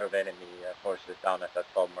lot of enemy forces down at that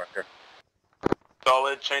fob marker.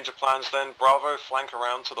 Solid. Change of plans then. Bravo, flank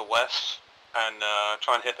around to the west and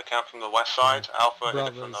try and hit the camp from the west side. Alpha, hit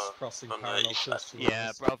it from the east side.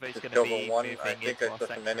 Yeah, Bravo's going to be moving I think into I our saw some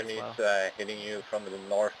sector as enemies well. hitting you from the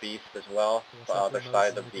northeast as well, the other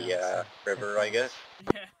side of the river, I guess.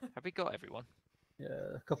 Have we got everyone? Yeah,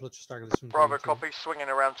 a couple of stragglers from Bravo, Green copy. Swinging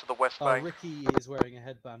around to the west bank. Ricky is wearing a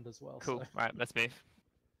headband as well. Cool. So. Right, let's move.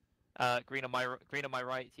 Green on my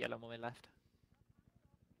right, yellow on my left.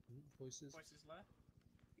 Voices. left.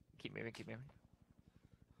 Keep moving, keep moving.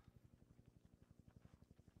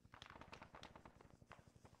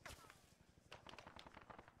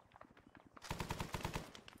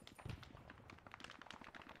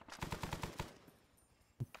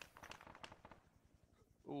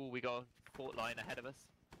 Ooh, we got a fort line ahead of us.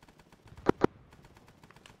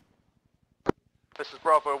 This is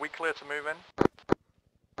Bravo. Are we clear to move in?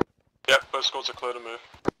 Yep, both squads are clear to move.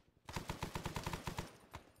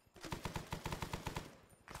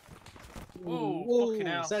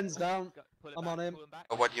 Whoa, Zen's down. I'm on him.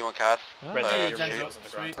 What do you want, Cass? Oh, thank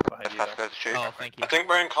you. I think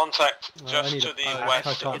we're in contact just to the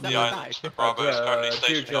west of the island that Bravo is currently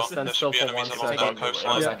stationed on. There should be enemies along that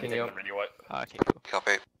coastline. Okay, cool.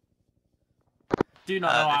 Copy. Do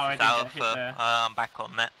not know how I didn't get hit there. I'm back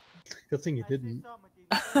on that. Good thing you didn't.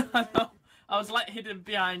 I was like hidden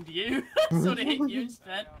behind you. Sort of hit you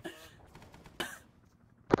instead.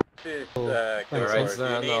 Alright,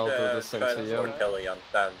 then I'll do the same to you. Kelly on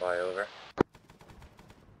standby, over.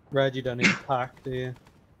 Red, you don't need to pack, do you?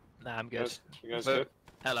 Nah, I'm good. You guys good?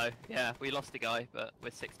 Hello. Yeah, we lost a guy, but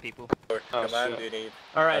we're 6 people. Command, do you need...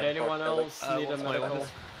 Alright, anyone else need a what's my medical?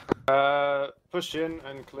 orders? Push in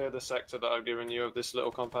and clear the sector that I've given you of this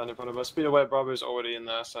little compound in front of us. Speed away, Bravo's already in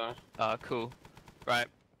there, so... Cool. Right.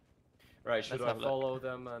 Right, should Let's I have a look. follow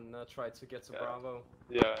them and try to get to Bravo?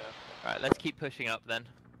 Yeah. Right, let's keep pushing up then.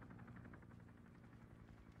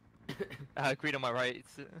 Green on my right.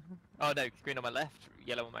 Oh no, green on my left,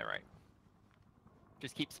 yellow on my right.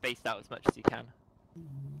 Just keep spaced out as much as you can.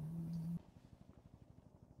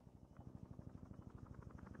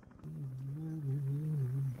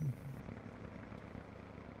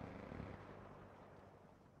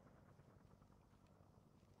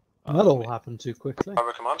 That all happened too quickly.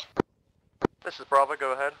 Bravo, Command. This is Bravo,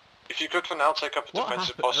 go ahead. If you could for now take up a What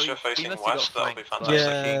defensive happened? posture Oh, you facing must have west, got that'll be flanked.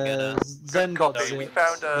 fantastic. Yeah, Zen got Copy. zipped. We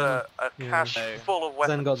found a then- cache full of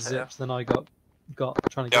weapons Zen got here. zipped, then I got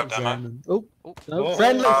trying to Yeah, get Zen. demo. And, oh, no, Oh.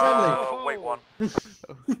 friendly, Wait one.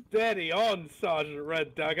 Steady on, Sergeant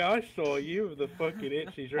Red Dagger. I saw you with the fucking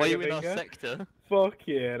itchy Why are you trigger in our finger. sector?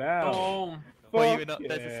 Fucking hell. Oh. Why are you in our...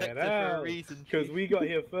 There's a sector for a reason. Because we got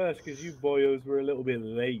here first, because you boyos were a little bit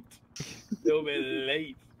late. A little bit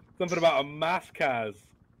late. Something about a mass, Kaz.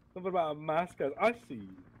 Something about a mask. I see.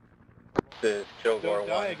 This is Kilgore Don't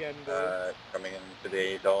die 1, again, boys. coming into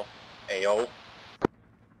the AO.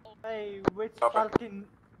 Hey, which working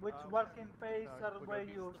pace are we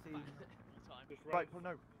using? Right, well, no.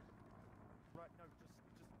 Right, no, just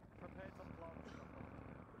prepare some plants and stuff.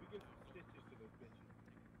 We give some stitches to those bitches.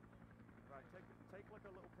 Right, take like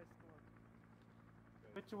a little pistol and...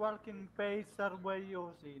 Which working pace are we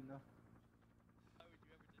using?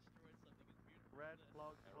 Red,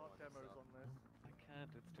 plug demos on this. I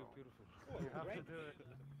can't, it's too beautiful. You have to do it.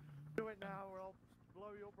 Do it now or I'll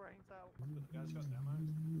blow your brains out. The guy's got ammo.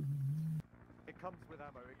 It comes with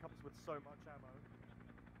ammo, it comes with so much ammo.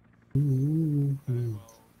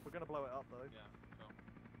 We're gonna blow it up though. Yeah, cool.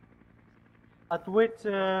 At which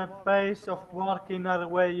pace of working are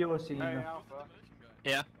we using? Hey, Alpha.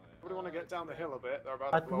 Yeah. We want to get down the hill a bit. They're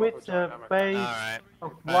about At to blow which up a giant ammo pace Alright.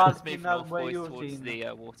 of Let's working move are north, we boys, towards using?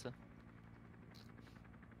 the water.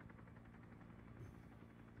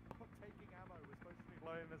 I'm taking ammo, we're supposed to be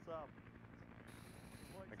blowing this up.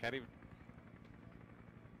 I can't even...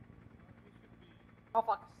 Oh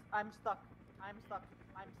fuck, I'm stuck. I'm stuck.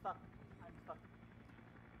 I'm stuck. I'm stuck.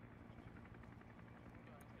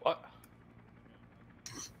 What?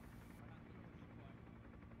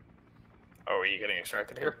 Oh, are you getting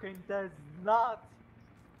extracted here? Fucking does not.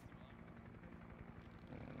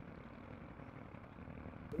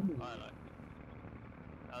 Oh, hello.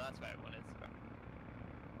 Oh, that's where everyone is.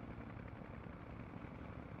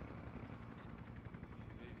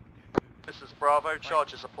 This is Bravo,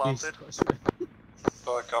 charges are planted.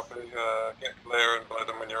 So I copy, get clear and blow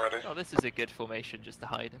them when you're ready. Oh, this is a good formation just to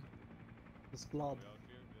hide him. There's blood.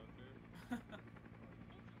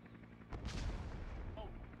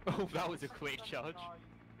 Oh, that was a quick charge.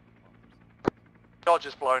 Charge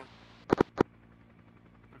is blown.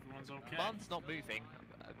 Everyone's okay. Command's not moving.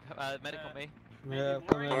 Medic on me. Yeah,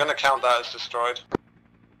 I'm gonna count that as destroyed.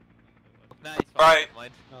 No, he's fine.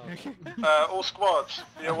 Right. Oh. All squads,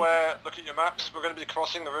 be aware, look at your maps. We're going to be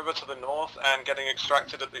crossing the river to the north and getting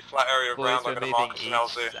extracted at the flat area of Boys, ground. we're I'm going moving to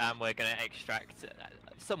mark us in east, LZ. and we're going to extract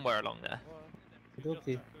somewhere along there.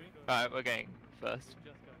 Okay. Alright, we're going first.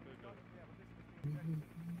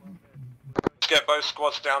 Let's get both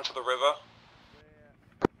squads down to the river.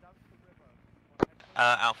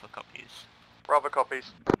 Alpha copies. Bravo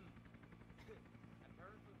copies.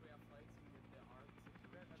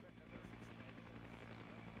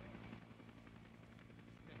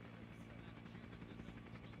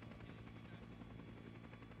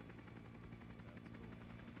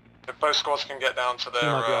 If both squads can get down to You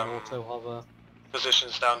might be on their auto hover.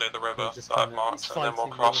 positions down near the river Just that I've kinda- marked, it's and then we'll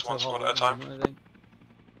fighting cross auto one squad hover at a time. moment, I think.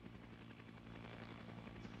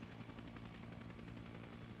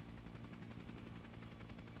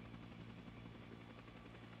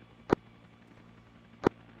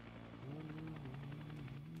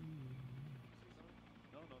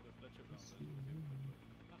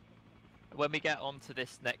 When we get onto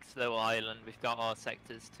this next little island, we've got our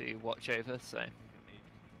sectors to watch over, so...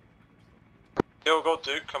 Kilgore,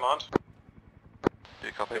 Duke, command.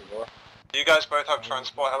 Duke, copy. You guys both have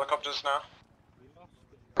transport helicopters now?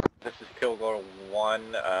 This is Kilgore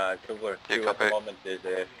 1, Kilgore 2 at the moment is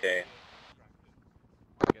AFK.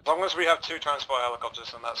 As long as we have 2 transport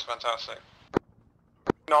helicopters, then that's fantastic.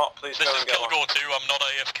 If not, please This go is and get one. Kilgore 2, I'm not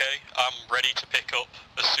AFK. I'm ready to pick up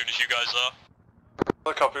as soon as you guys are.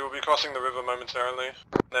 The copy, we'll be crossing the river momentarily,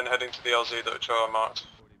 then heading to the LZ that are marked.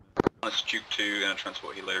 This is Duke 2 and a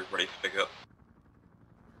transport helo ready for pickup.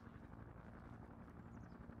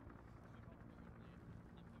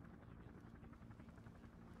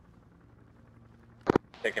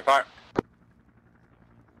 Taking fire.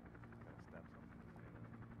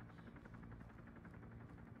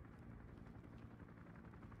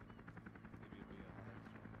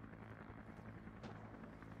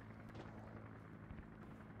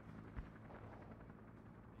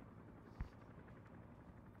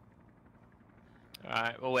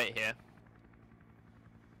 Alright, we'll wait here.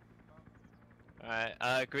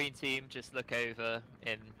 Alright, green team, just look over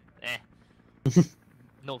in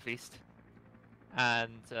northeast.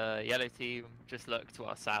 And yellow team, just look to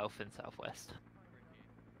our south and southwest.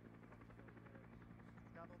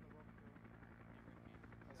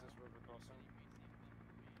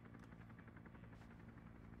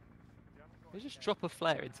 They just drop a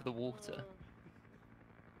flare into the water.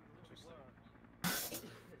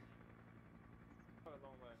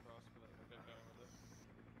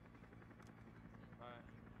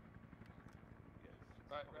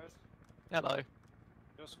 Right, Red. Hello.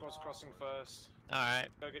 Your squad's crossing first. Alright,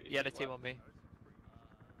 Go get your yellow feet team wet. on me.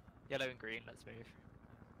 Yellow and green, let's move.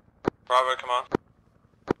 Bravo, command.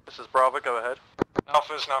 This is Bravo, go ahead.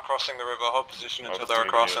 Alpha's now crossing the river. Hold position until they're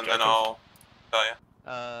across, and then I'll tell you.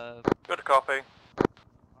 Good copy.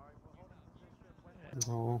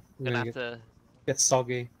 Oh, I'm Gonna gonna have to get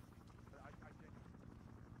soggy.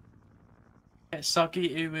 Get soggy,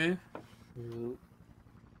 uwu.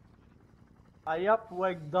 I up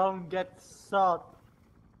when don't get shot.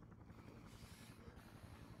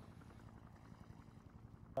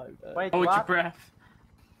 Wait, Hold your what? breath.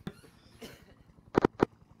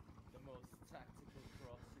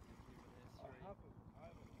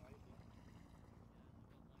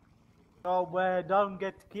 So we don't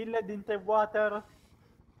get killed in the water.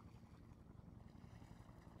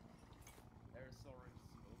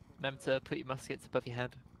 remember to put your muskets above your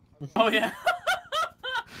head. Oh yeah.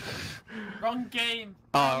 Wrong game.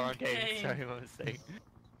 Oh, wrong game. Sorry, my mistake.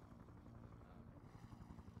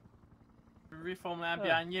 Reform man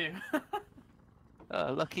behind you.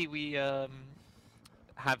 Lucky we have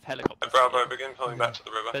helicopters. Bravo, here. begin pulling back to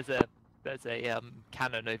the river. There's a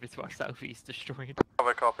cannon over to our southeast destroyed.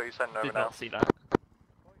 Bravo, copy. Send over Did now. not see that.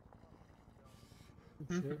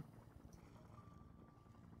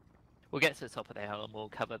 We'll get to the top of the hill and we'll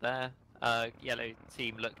cover there. Yellow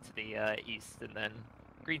team look to the east, and then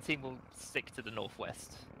green team will stick to the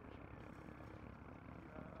northwest.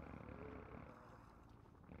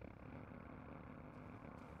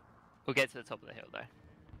 We'll get to the top of the hill though.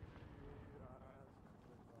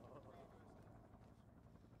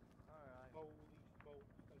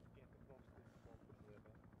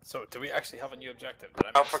 So, do we actually have a new objective?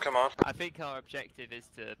 Alpha, come on. I think our objective is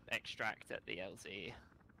to extract at the LZ.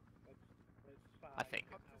 I think.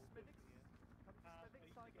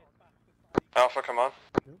 Alpha, come on.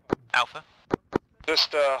 Alpha?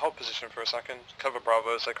 Just hold position for a second. Cover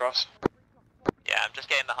Bravo as they cross. Yeah, I'm just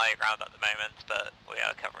getting the higher ground at the moment, but we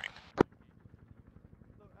are covering.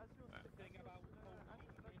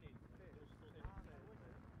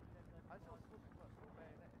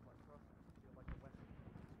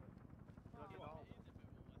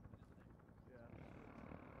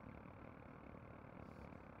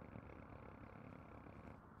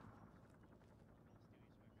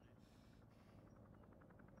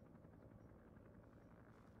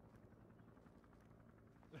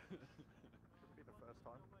 Could be the first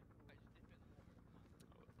time.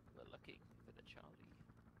 We're looking for the Charlie.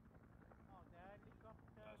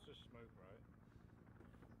 That's just smoke, right?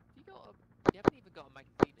 You haven't even got a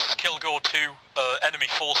magazine. Kilgore 2, enemy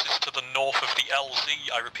forces to the north of the LZ.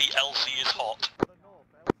 I repeat, LZ is hot.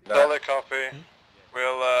 Solid copy.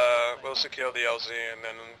 We'll secure the LZ and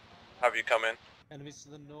then have you come in. Enemies to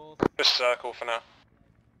the north. Just circle for now.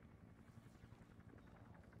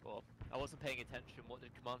 Well, I wasn't paying attention. What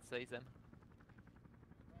did command say then?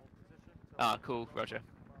 Ah, cool, roger.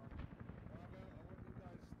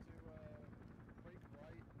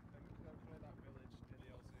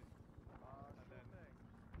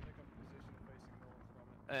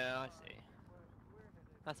 I see.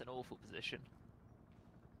 That's an awful position.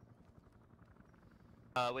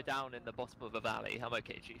 We're down in the bottom of a valley. I'm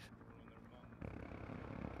okay, Chief.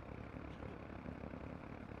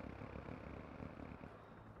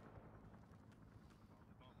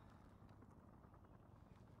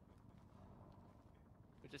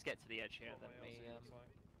 We'll just get to the edge here, then we...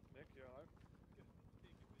 Nick, you alive?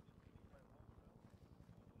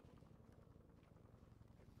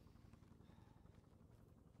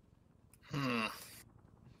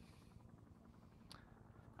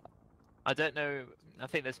 I don't know. I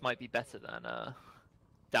think this might be better than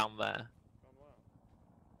down there.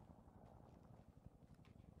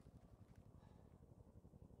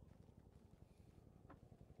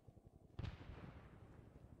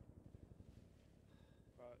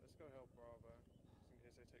 Right, let's go help Bravo, just in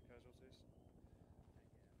case they take casualties.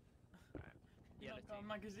 Right. You not got a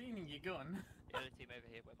magazine in your gun? Yellow team over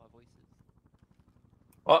here where my voice is.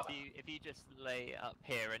 What? If you just lay up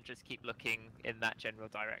here and just keep looking in that general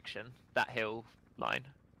direction, that hill line.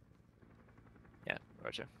 Yeah,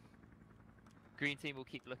 roger. Green team will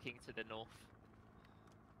keep looking to the north.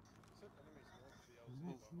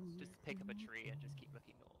 Just pick up a tree and just keep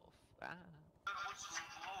looking north. Ah.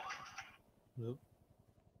 Nope.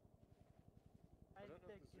 I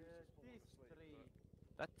take this tree.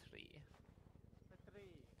 That tree. The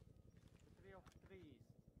tree. The tree of trees.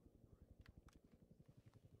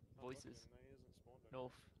 Voices.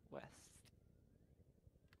 Northwest.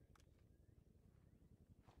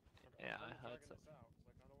 Yeah, I heard something.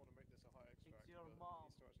 It's your mom.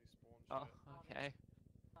 Oh, okay.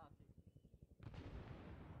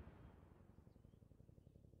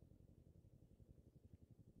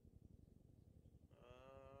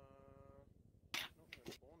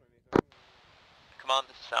 Command,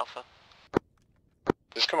 this is Alpha.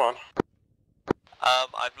 come on.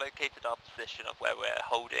 I've located our position of where we're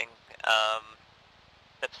holding.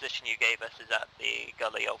 The position you gave us is at the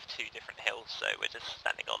gully of 2 different hills, so we're just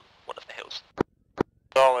standing on one of the hills.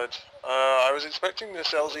 Solid. I was expecting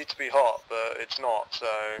this LZ to be hot, but it's not, so...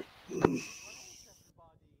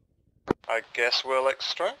 I guess we'll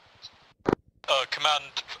extract?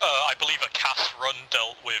 Command, I believe a CAS run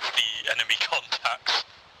dealt with the enemy contacts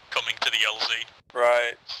coming to the LZ.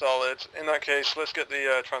 Right, solid. In that case, let's get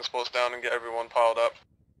the transports down and get everyone piled up.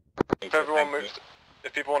 If everyone moves...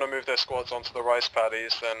 If people want to move their squads onto the rice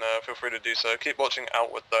paddies, then feel free to do so. Keep watching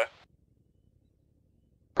outward, though.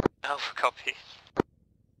 Alpha copy.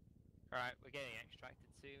 Alright, we're getting extracted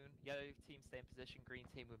soon. Yellow team stay in position, green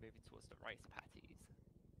team we're moving towards the rice patties.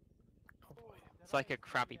 Oh boy. It's like a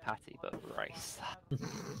Krabby Patty, but rice.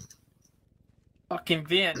 Fucking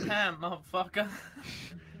Vietnam, motherfucker.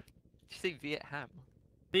 Did you say Vietnam?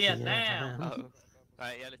 Vietnam. Oh.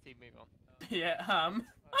 Alright, yellow team, move on. Vietnam.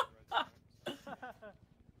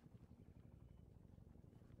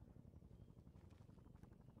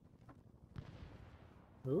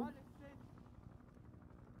 Ooh.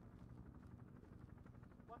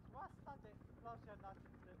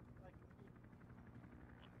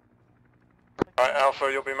 Alright,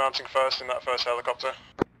 Alpha, you'll be mounting first in that first helicopter.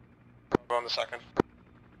 We're on the second.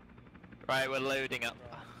 Right, we're loading up.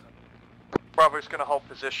 Bravo's gonna hold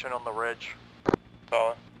position on the ridge.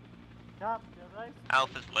 Solid.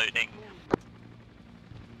 Alpha's loading.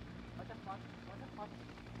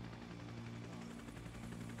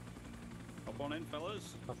 Hop on in,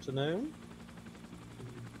 fellas. Afternoon.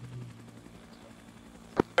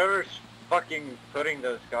 Whoever's fucking putting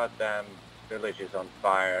those goddamn villages on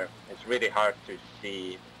fire, it's really hard to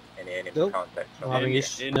see any enemy contact from I'm having here.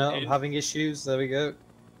 I'm having issues. There we go.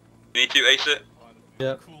 You need to ace it.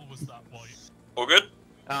 Yeah. All good?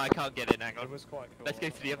 I can't get in, hang on. Let's go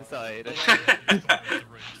to the other side.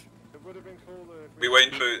 We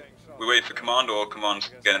waiting for command, or command's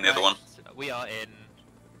getting the other one? We are in.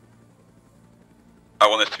 I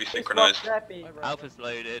want this to be synchronized. Alpha's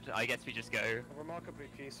loaded. I guess we just go. Remarkably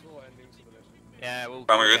peaceful ending to the mission. Yeah, we'll.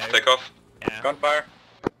 Are we ready to take off? Yeah. Gunfire.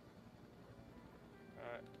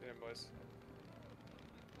 Alright, get in, boys.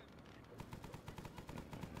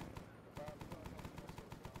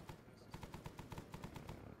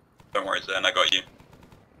 Don't worry, Zen, I got you.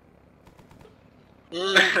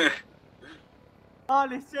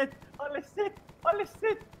 Holy shit! Holy shit! Holy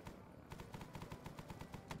shit!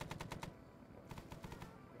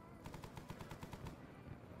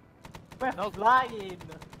 We're flying!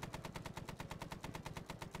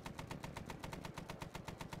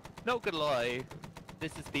 Not gonna lie,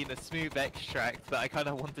 this has been a smooth extract, but I kind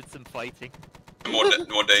of wanted some fighting. More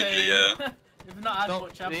danger, yeah. We've not had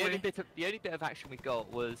much, have the we? only bit of action we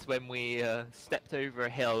got was when we stepped over a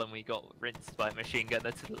hill and we got rinsed by a machine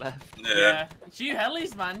gunner to the left. Yeah. It's you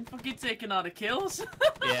helis, man. Fucking taking all the kills.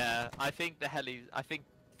 Yeah, I think the helis The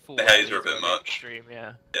helis are a bit much. Extreme,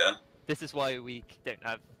 yeah. Yeah. This is why we don't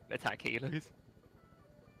have attack healers.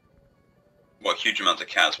 Well, huge amounts of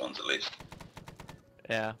CAS ones at least.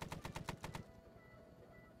 Yeah.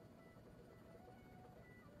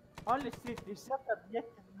 Holy shit, is that a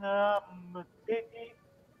Vietnam city?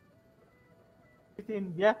 It's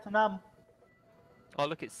in Vietnam. Oh,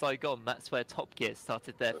 look, it's Saigon. That's where Top Gear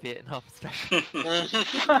started their Vietnam special.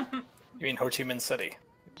 You mean Ho Chi Minh City?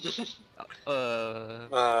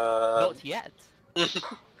 Not yet.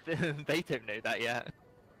 They don't know that yet.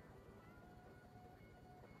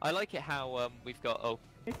 I like it how we've got. Oh.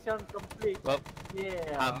 Mission complete. Well.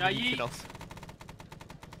 Yeah. Mykonos.